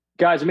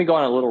 Guys, let me go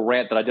on a little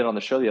rant that I did on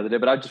the show the other day,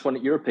 but I just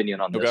wanted your opinion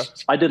on this.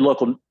 Okay. I did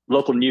local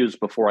news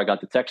before I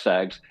got to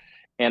Texags,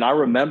 And I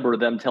remember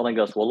them telling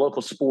us, well,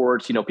 local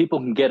sports, people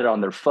can get it on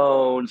their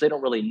phones. They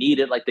don't really need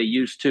it like they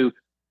used to.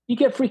 You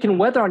get freaking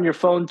weather on your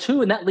phone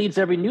too, and that leads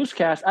every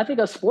newscast. I think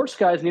us sports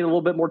guys need a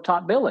little bit more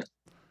top billing.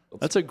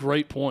 That's a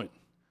great point.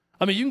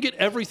 I mean, you can get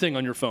everything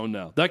on your phone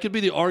now. That could be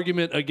the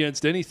argument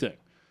against anything.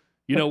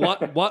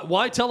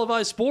 Why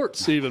televise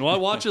sports even? Why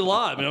watch it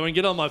live? I can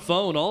get on my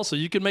phone also.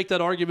 You can make that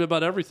argument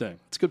about everything.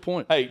 It's a good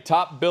point. Hey,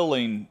 top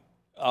billing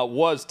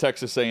was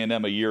Texas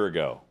A&M a year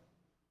ago.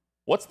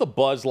 What's the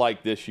buzz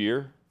like this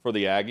year for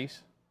the Aggies?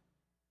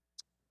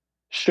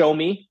 Show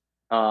me.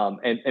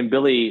 And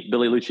Billy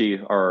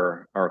Lucci,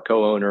 our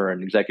co-owner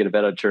and executive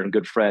editor and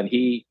good friend,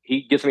 he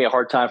gives me a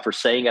hard time for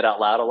saying it out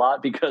loud a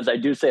lot, because I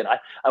do say it.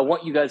 I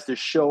want you guys to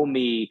show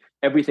me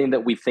everything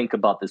that we think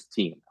about this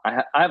team.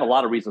 I have a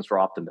lot of reasons for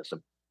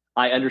optimism.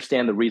 I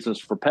understand the reasons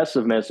for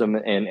pessimism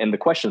and the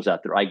questions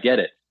out there. I get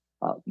it.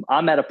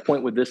 I'm at a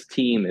point with this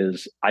team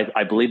is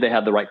I believe they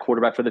have the right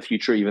quarterback for the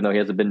future, even though he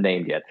hasn't been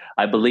named yet.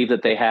 I believe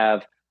that they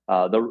have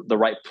the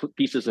right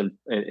pieces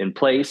in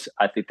place.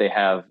 I think they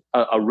have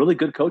a really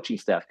good coaching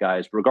staff,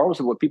 guys. Regardless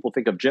of what people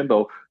think of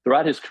Jimbo,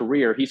 throughout his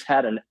career, he's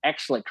had an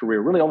excellent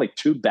career. Really only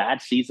 2 bad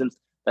seasons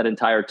that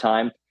entire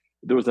time.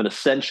 There was an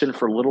ascension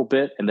for a little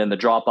bit, and then the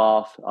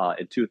drop-off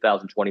in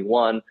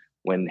 2021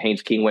 when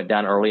Haynes King went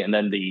down early, and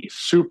then the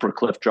super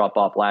cliff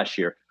drop-off last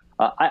year.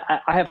 I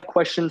have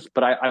questions,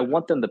 but I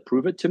want them to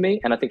prove it to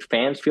me, and I think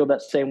fans feel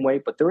that same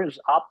way. But there is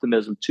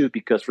optimism, too,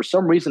 because for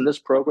some reason this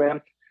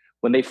program,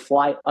 when they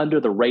fly under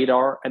the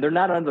radar, and they're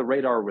not under the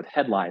radar with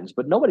headlines,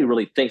 but nobody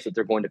really thinks that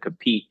they're going to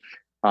compete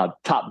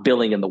top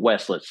billing in the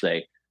West, let's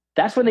say.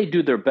 That's when they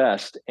do their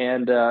best.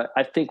 And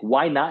I think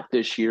why not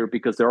this year?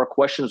 Because there are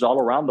questions all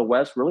around the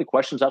West, really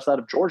questions outside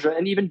of Georgia.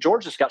 And even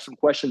Georgia's got some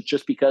questions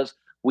just because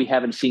we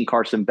haven't seen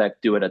Carson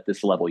Beck do it at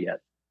this level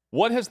yet.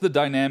 What has the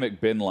dynamic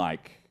been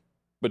like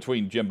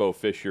between Jimbo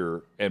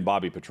Fisher and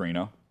Bobby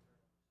Petrino?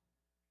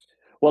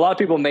 Well, a lot of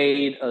people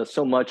made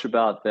so much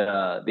about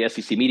the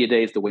SEC media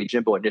days, the way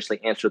Jimbo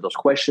initially answered those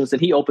questions,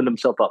 and he opened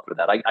himself up for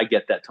that. I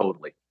get that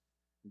totally.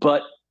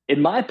 But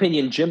in my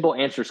opinion, Jimbo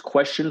answers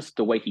questions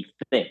the way he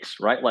thinks,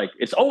 right? Like,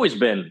 it's always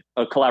been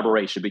a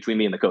collaboration between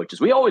me and the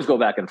coaches. We always go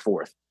back and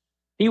forth.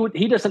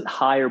 He doesn't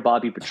hire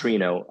Bobby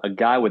Petrino, a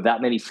guy with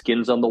that many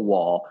skins on the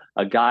wall,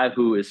 a guy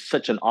who is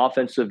such an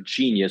offensive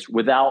genius,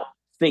 without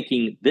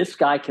thinking this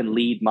guy can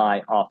lead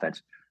my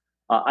offense.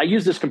 I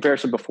used this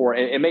comparison before,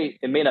 and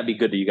it may not be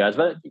good to you guys,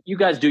 but you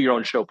guys do your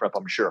own show prep,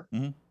 I'm sure.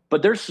 Mm-hmm.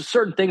 But there's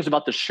certain things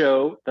about the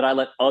show that I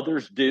let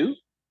others do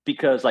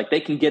because they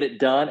can get it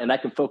done and I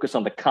can focus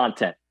on the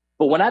content.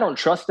 But when I don't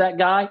trust that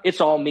guy, it's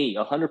all me,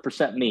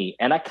 100% me.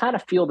 And I kind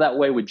of feel that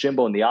way with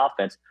Jimbo in the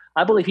offense.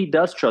 I believe he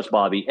does trust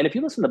Bobby. And if you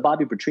listen to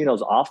Bobby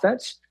Petrino's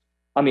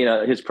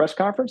his press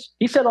conference,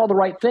 he said all the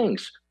right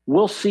things.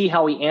 We'll see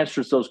how he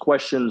answers those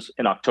questions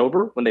in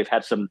October when they've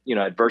had some,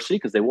 adversity,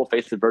 because they will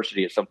face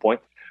adversity at some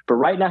point. But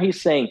right now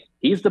he's saying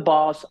he's the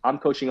boss. I'm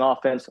coaching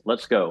offense.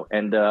 Let's go.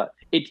 And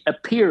it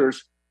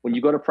appears when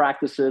you go to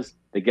practices,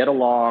 they get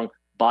along.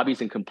 Bobby's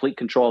in complete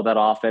control of that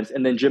offense.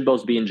 And then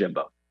Jimbo's being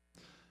Jimbo.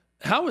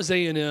 How is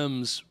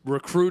A&M's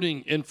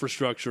recruiting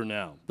infrastructure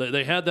now?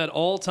 They had that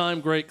all-time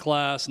great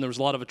class, and there was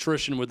a lot of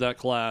attrition with that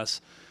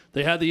class.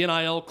 They had the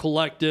NIL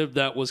collective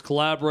that was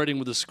collaborating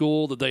with the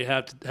school that they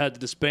had to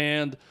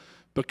disband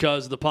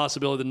because of the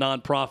possibility of the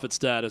nonprofit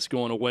status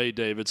going away,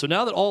 David. So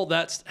now that all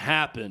that's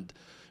happened,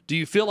 do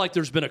you feel like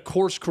there's been a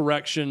course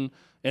correction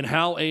in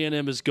how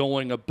A&M is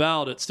going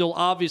about it? Still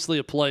obviously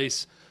a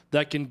place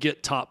that can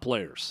get top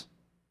players.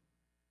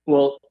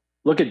 Well,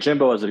 look at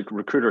Jimbo as a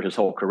recruiter his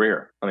whole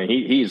career. I mean,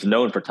 he's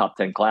known for top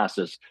 10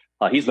 classes.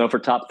 He's known for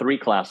top 3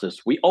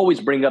 classes. We always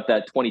bring up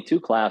that 22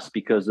 class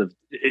because of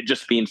it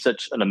just being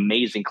such an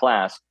amazing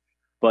class.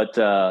 But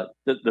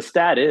the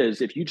stat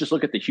is, if you just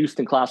look at the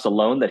Houston class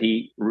alone that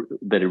he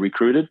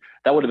recruited,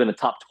 that would have been a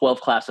top 12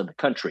 class in the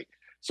country.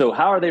 So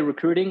how are they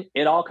recruiting?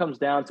 It all comes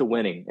down to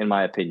winning, in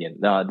my opinion.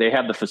 They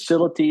have the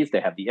facilities,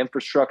 they have the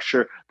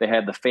infrastructure, they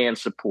have the fan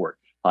support.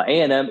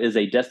 A&M is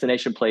a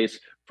destination place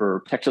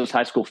for Texas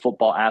high school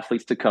football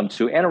athletes to come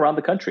to and around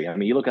the country. I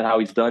mean, you look at how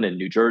he's done in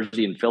New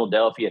Jersey and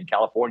Philadelphia and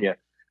California,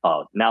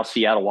 now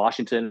Seattle,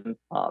 Washington.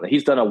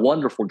 He's done a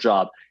wonderful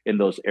job in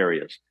those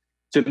areas.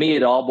 To me,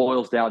 it all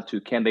boils down to,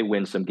 can they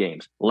win some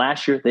games?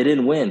 Last year, they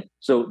didn't win,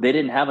 so they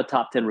didn't have a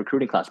top 10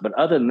 recruiting class. But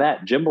other than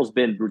that, Jimbo's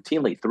been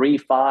routinely 3,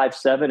 5,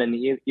 7, and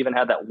he even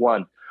had that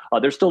 1.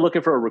 They're still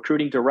looking for a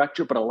recruiting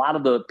director, but a lot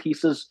of the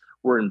pieces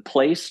were in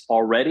place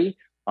already.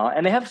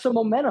 And they have some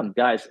momentum,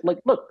 guys.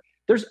 Look,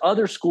 there's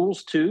other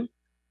schools, too,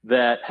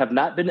 that have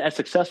not been as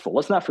successful.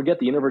 Let's not forget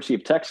the University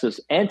of Texas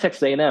and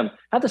Texas A&M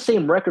have the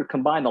same record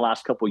combined the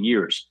last couple of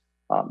years.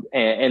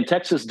 And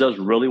Texas does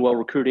really well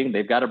recruiting.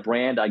 They've got a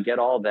brand. I get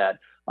all that.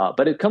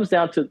 But it comes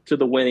down to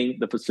the winning,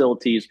 the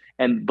facilities,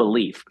 and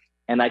belief.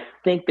 And I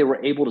think they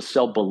were able to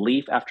sell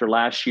belief after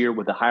last year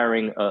with the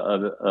hiring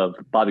of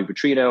Bobby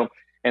Petrino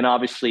and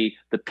obviously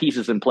the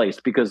pieces in place.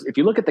 Because if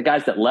you look at the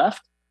guys that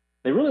left,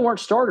 they really weren't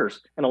starters.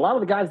 And a lot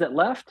of the guys that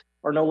left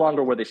are no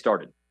longer where they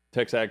started.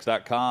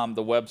 TexAgs.com,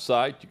 the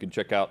website. You can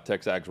check out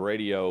TexAgs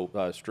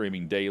Radio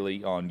streaming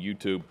daily on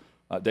YouTube.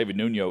 David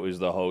Nuno is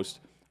the host.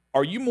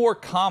 Are you more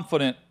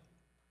confident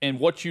in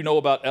what you know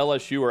about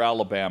LSU or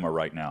Alabama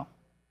right now?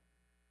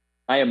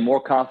 I am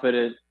more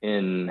confident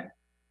in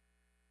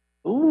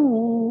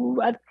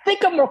I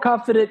think I'm more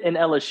confident in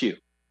LSU.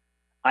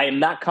 I am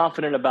not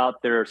confident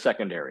about their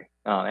secondary,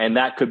 and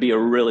that could be a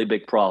really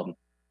big problem.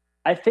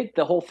 I think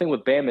the whole thing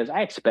with Bama is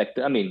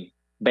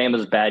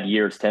Bama's bad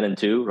year is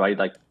 10-2, right?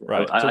 Like,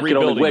 right. I could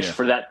only wish year.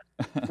 for that,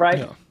 right?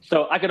 Yeah.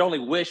 So I could only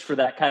wish for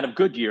that kind of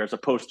good year as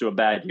opposed to a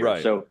bad year.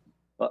 Right. So,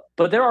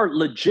 but there are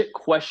legit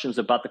questions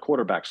about the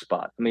quarterback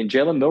spot. I mean,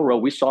 Jalen Milroe,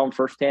 we saw him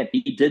firsthand.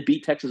 He did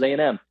beat Texas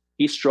A&M.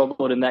 He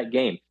struggled in that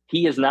game.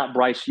 He is not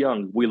Bryce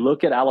Young. We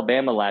look at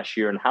Alabama last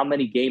year and how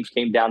many games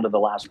came down to the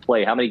last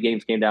play, how many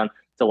games came down to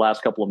the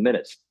last couple of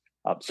minutes.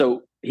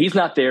 So he's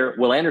not there.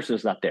 Will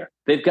Anderson's not there.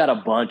 They've got a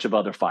bunch of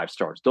other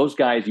 5-stars. Those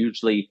guys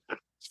usually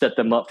set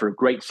them up for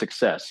great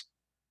success.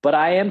 But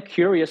I am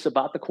curious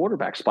about the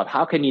quarterback spot.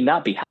 How can you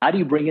not be? How do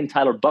you bring in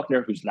Tyler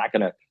Buchner, who's not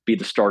going to be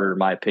the starter, in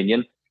my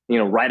opinion,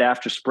 right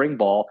after spring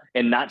ball,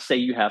 and not say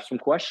you have some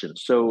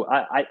questions? So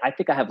I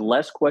think I have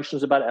less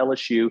questions about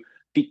LSU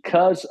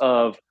because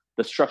of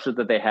the structure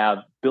that they have,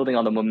 building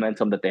on the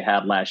momentum that they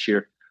had last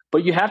year.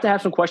 But you have to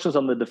have some questions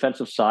on the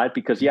defensive side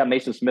because,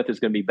 Mason Smith is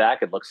going to be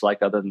back, it looks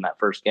like, other than that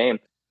first game.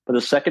 But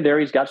the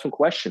secondary's got some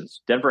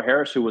questions. Denver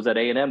Harris, who was at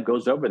A&M,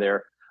 goes over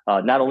there.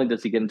 Not only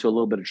does he get into a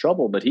little bit of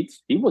trouble, but he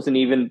wasn't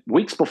even,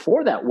 weeks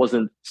before that,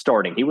 wasn't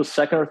starting. He was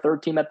second or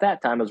third team at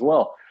that time as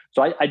well.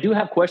 So I do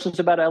have questions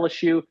about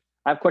LSU.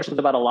 I have questions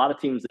about a lot of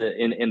teams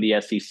in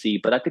the SEC.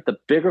 But I think the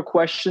bigger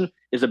question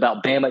is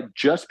about Bama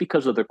just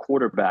because of their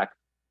quarterback.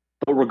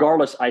 But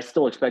regardless, I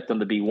still expect them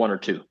to be 1 or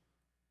 2.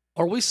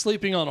 Are we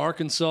sleeping on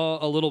Arkansas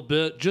a little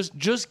bit?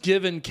 Just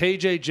given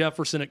KJ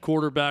Jefferson at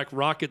quarterback,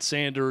 Rocket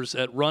Sanders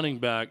at running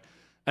back,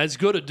 as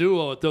good a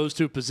duo at those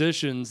two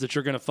positions that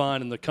you're going to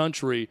find in the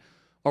country,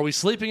 are we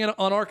sleeping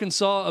on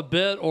Arkansas a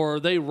bit, or are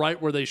they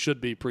right where they should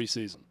be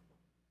preseason?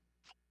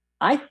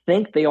 I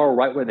think they are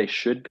right where they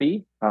should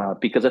be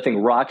because I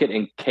think Rocket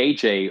and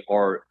KJ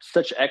are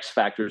such X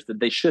factors that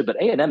they should. But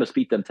A&M has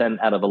beat them 10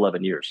 out of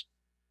 11 years.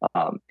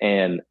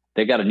 And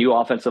they got a new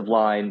offensive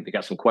line. They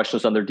got some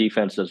questions on their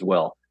defense as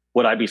well.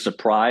 Would I be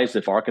surprised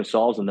if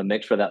Arkansas is in the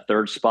mix for that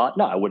third spot?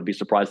 No, I wouldn't be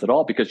surprised at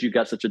all because you've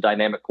got such a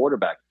dynamic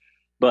quarterback.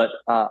 But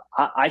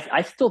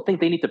I still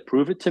think they need to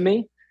prove it to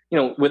me.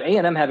 With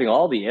A&M having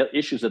all the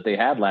issues that they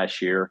had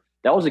last year,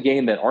 that was a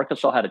game that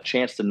Arkansas had a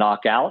chance to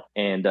knock out,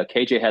 and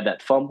KJ had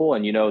that fumble,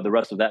 and the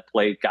rest of that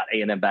play got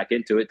A&M back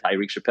into it.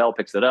 Tyreek Chappelle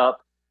picks it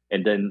up,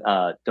 and then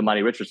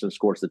Damani Richardson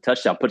scores the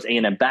touchdown, puts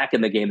A&M back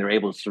in the game. They're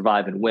able to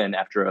survive and win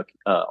after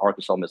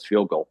Arkansas missed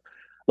field goal.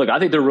 Look, I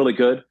think they're really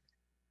good.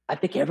 I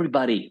think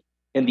everybody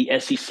in the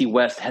SEC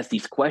West has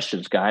these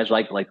questions, guys.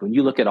 Like when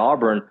you look at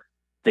Auburn,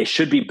 they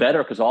should be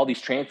better because all these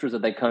transfers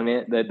that they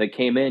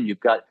came in. You've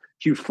got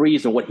Hugh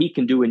Freeze and what he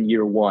can do in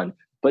year one.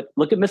 But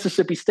look at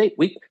Mississippi State.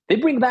 They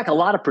bring back a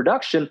lot of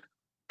production.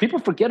 People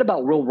forget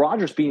about Will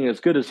Rogers being as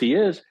good as he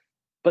is,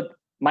 but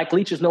Mike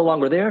Leach is no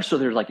longer there. So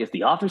there's is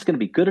the offense going to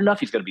be good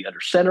enough? He's going to be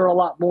under center a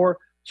lot more.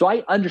 So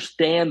I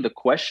understand the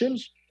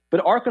questions,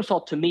 but Arkansas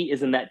to me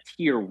is in that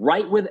tier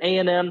right with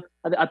A&M.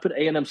 I put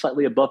A&M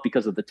slightly above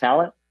because of the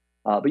talent,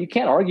 but you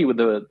can't argue with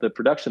the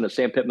production that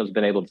Sam Pittman's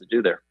been able to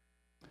do there.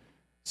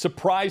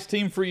 Surprise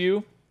team for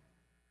you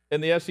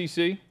in the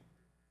SEC?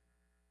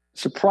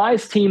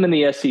 Surprise team in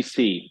the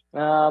SEC.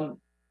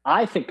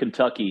 I think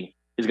Kentucky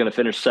is going to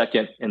finish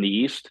second in the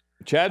East.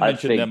 Chad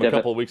mentioned them a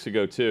couple of weeks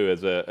ago too,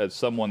 as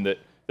someone that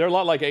they're a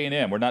lot like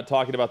A&M. We're not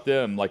talking about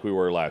them like we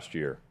were last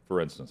year,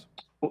 for instance.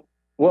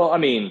 Well,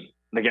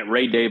 they get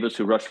Ray Davis,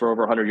 who rushed for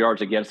over 100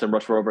 yards against them,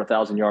 rushed for over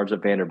 1,000 yards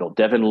at Vanderbilt.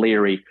 Devin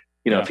Leary,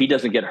 if he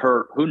doesn't get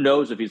hurt, who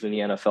knows if he's in the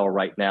NFL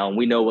right now? And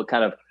we know what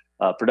kind of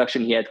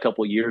production he had a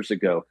couple of years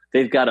ago.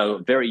 They've got a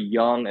very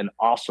young and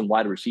awesome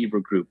wide receiver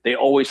group. They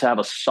always have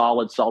a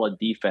solid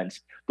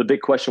defense. The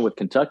big question with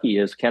Kentucky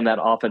is, can that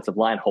offensive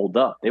line hold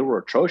up? They were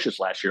atrocious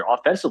last year.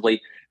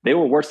 Offensively, they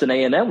were worse than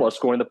A&M was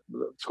scoring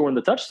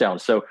the touchdown.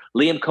 So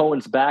Liam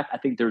Cohen's back. I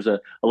think there's a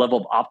level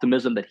of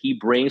optimism that he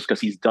brings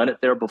because he's done it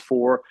there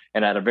before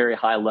and at a very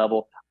high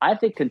level. I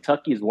think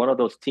Kentucky is one of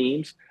those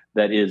teams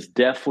that is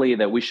definitely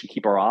that we should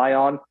keep our eye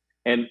on.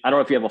 And I don't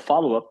know if you have a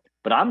follow-up,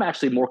 but I'm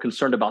actually more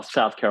concerned about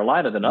South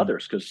Carolina than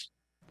others because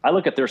I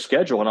look at their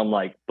schedule and I'm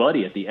like,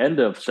 buddy, at the end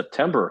of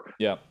September,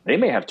 they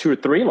may have 2 or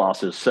 3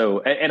 losses. So,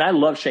 and I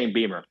love Shane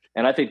Beamer,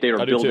 and I think they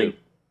are building.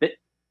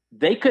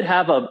 They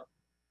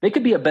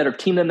could be a better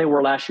team than they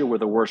were last year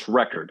with a worse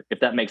record, if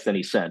that makes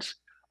any sense.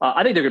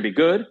 I think they're going to be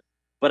good,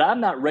 but I'm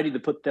not ready to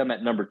put them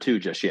at number 2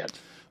 just yet.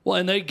 Well,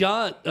 and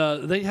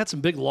they had some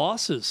big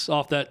losses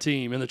off that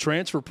team in the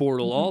transfer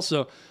portal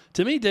also.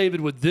 To me, David,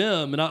 with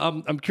them, and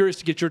I'm curious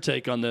to get your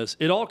take on this,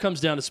 it all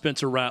comes down to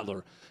Spencer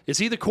Rattler. Is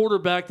he the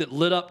quarterback that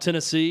lit up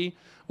Tennessee,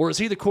 or is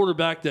he the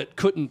quarterback that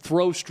couldn't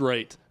throw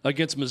straight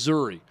against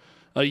Missouri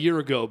a year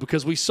ago?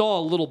 Because we saw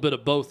a little bit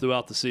of both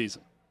throughout the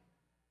season.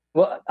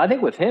 Well, I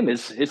think with him,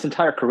 his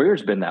entire career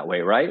has been that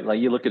way, right? Like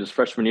you look at his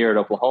freshman year at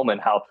Oklahoma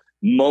and how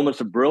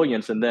moments of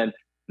brilliance, and then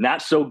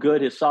not so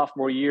good his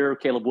sophomore year.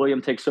 Caleb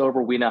Williams takes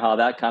over. We know how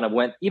that kind of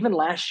went. Even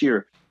last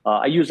year,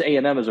 I use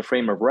A&M as a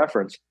frame of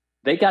reference.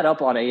 They got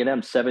up on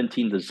A&M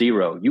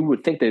 17-0. You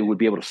would think they would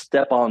be able to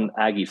step on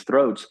Aggie's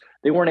throats.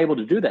 They weren't able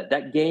to do that.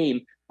 That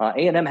game,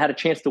 A&M had a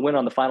chance to win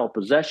on the final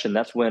possession.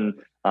 That's when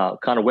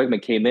Connor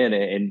Wigman came in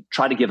and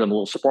tried to give them a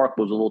little spark,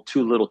 but was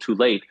a little too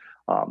late.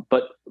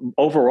 But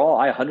overall,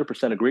 I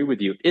 100% agree with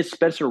you. If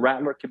Spencer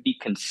Rattler can be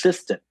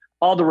consistent,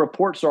 all the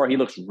reports are he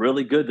looks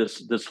really good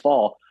this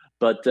fall.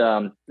 But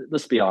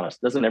let's be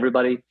honest, doesn't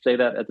everybody say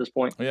that at this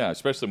point? Yeah,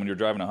 especially when you're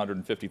driving a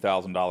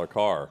 $150,000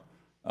 car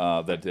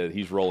that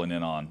he's rolling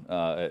in on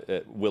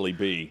at Willie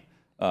B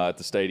at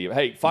the stadium.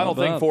 Hey, final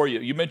thing for you.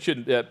 You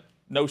mentioned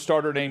no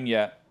starter name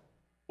yet.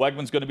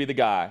 Wegman's going to be the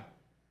guy.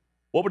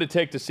 What would it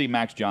take to see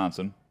Max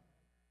Johnson?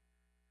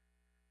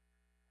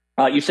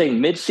 You saying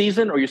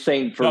mid-season or you're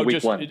saying for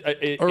week one?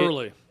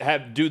 Early.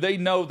 Do they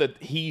know that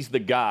he's the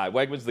guy?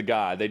 Wegman's the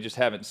guy. They just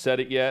haven't said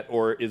it yet?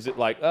 Or is it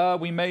like,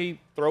 we may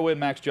throw in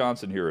Max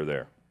Johnson here or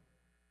there?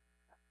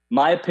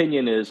 My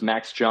opinion is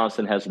Max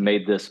Johnson has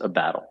made this a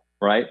battle,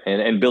 right?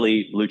 And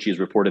Billy Lucci has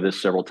reported this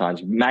several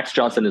times. Max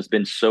Johnson has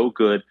been so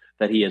good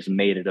that he has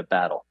made it a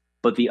battle.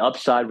 But the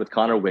upside with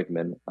Connor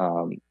Wigman,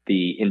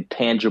 the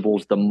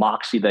intangibles, the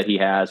moxie that he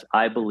has,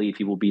 I believe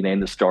he will be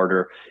named the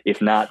starter,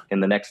 if not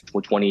in the next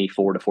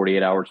 24 to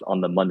 48 hours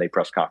on the Monday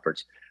press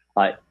conference.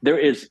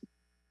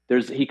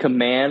 He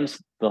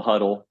commands the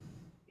huddle.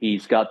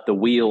 He's got the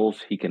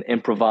wheels. He can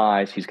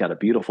improvise. He's got a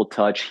beautiful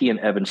touch. He and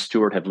Evan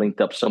Stewart have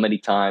linked up so many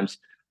times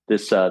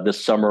this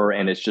summer,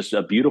 and it's just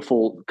a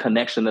beautiful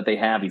connection that they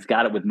have. He's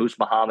got it with Moose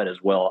Muhammad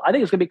as well. I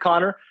think it's going to be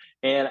Connor.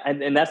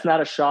 And that's not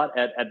a shot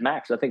at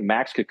Max. I think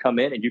Max could come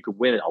in and you could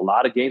win a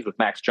lot of games with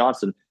Max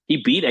Johnson. He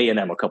beat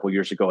A&M a couple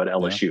years ago at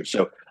LSU. Yeah.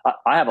 So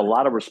I have a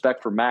lot of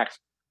respect for Max.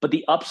 But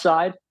the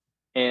upside,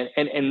 and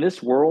in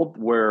this world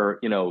where,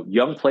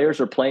 young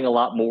players are playing a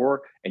lot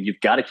more and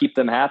you've got to keep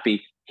them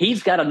happy,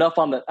 he's got enough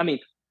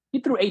he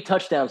threw 8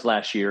 touchdowns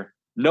last year,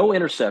 no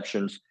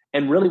interceptions,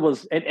 and really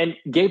was and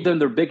gave them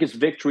their biggest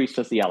victory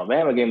since the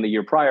Alabama game the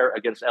year prior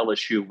against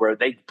LSU, where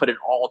they put it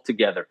all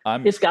together.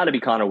 It's got to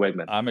be Connor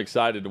Wigman. I'm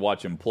excited to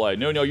watch him play.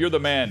 Nuno, you're the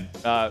man.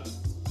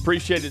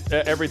 Appreciate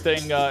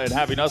everything and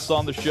having us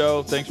on the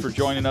show. Thanks for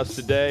joining us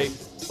today.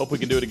 Hope we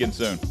can do it again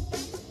soon.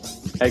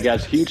 Hey,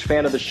 guys, huge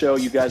fan of the show.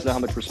 You guys know how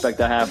much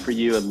respect I have for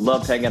you. I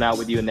loved hanging out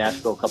with you in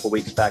Nashville a couple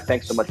weeks back.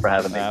 Thanks so much for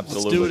having me.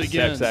 Absolutely. Let's do it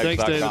again.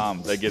 Thanks,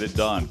 David. They get it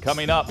done.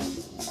 Coming up,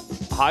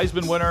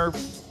 Heisman winner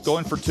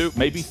going for 2,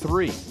 maybe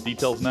 3.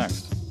 Details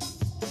next.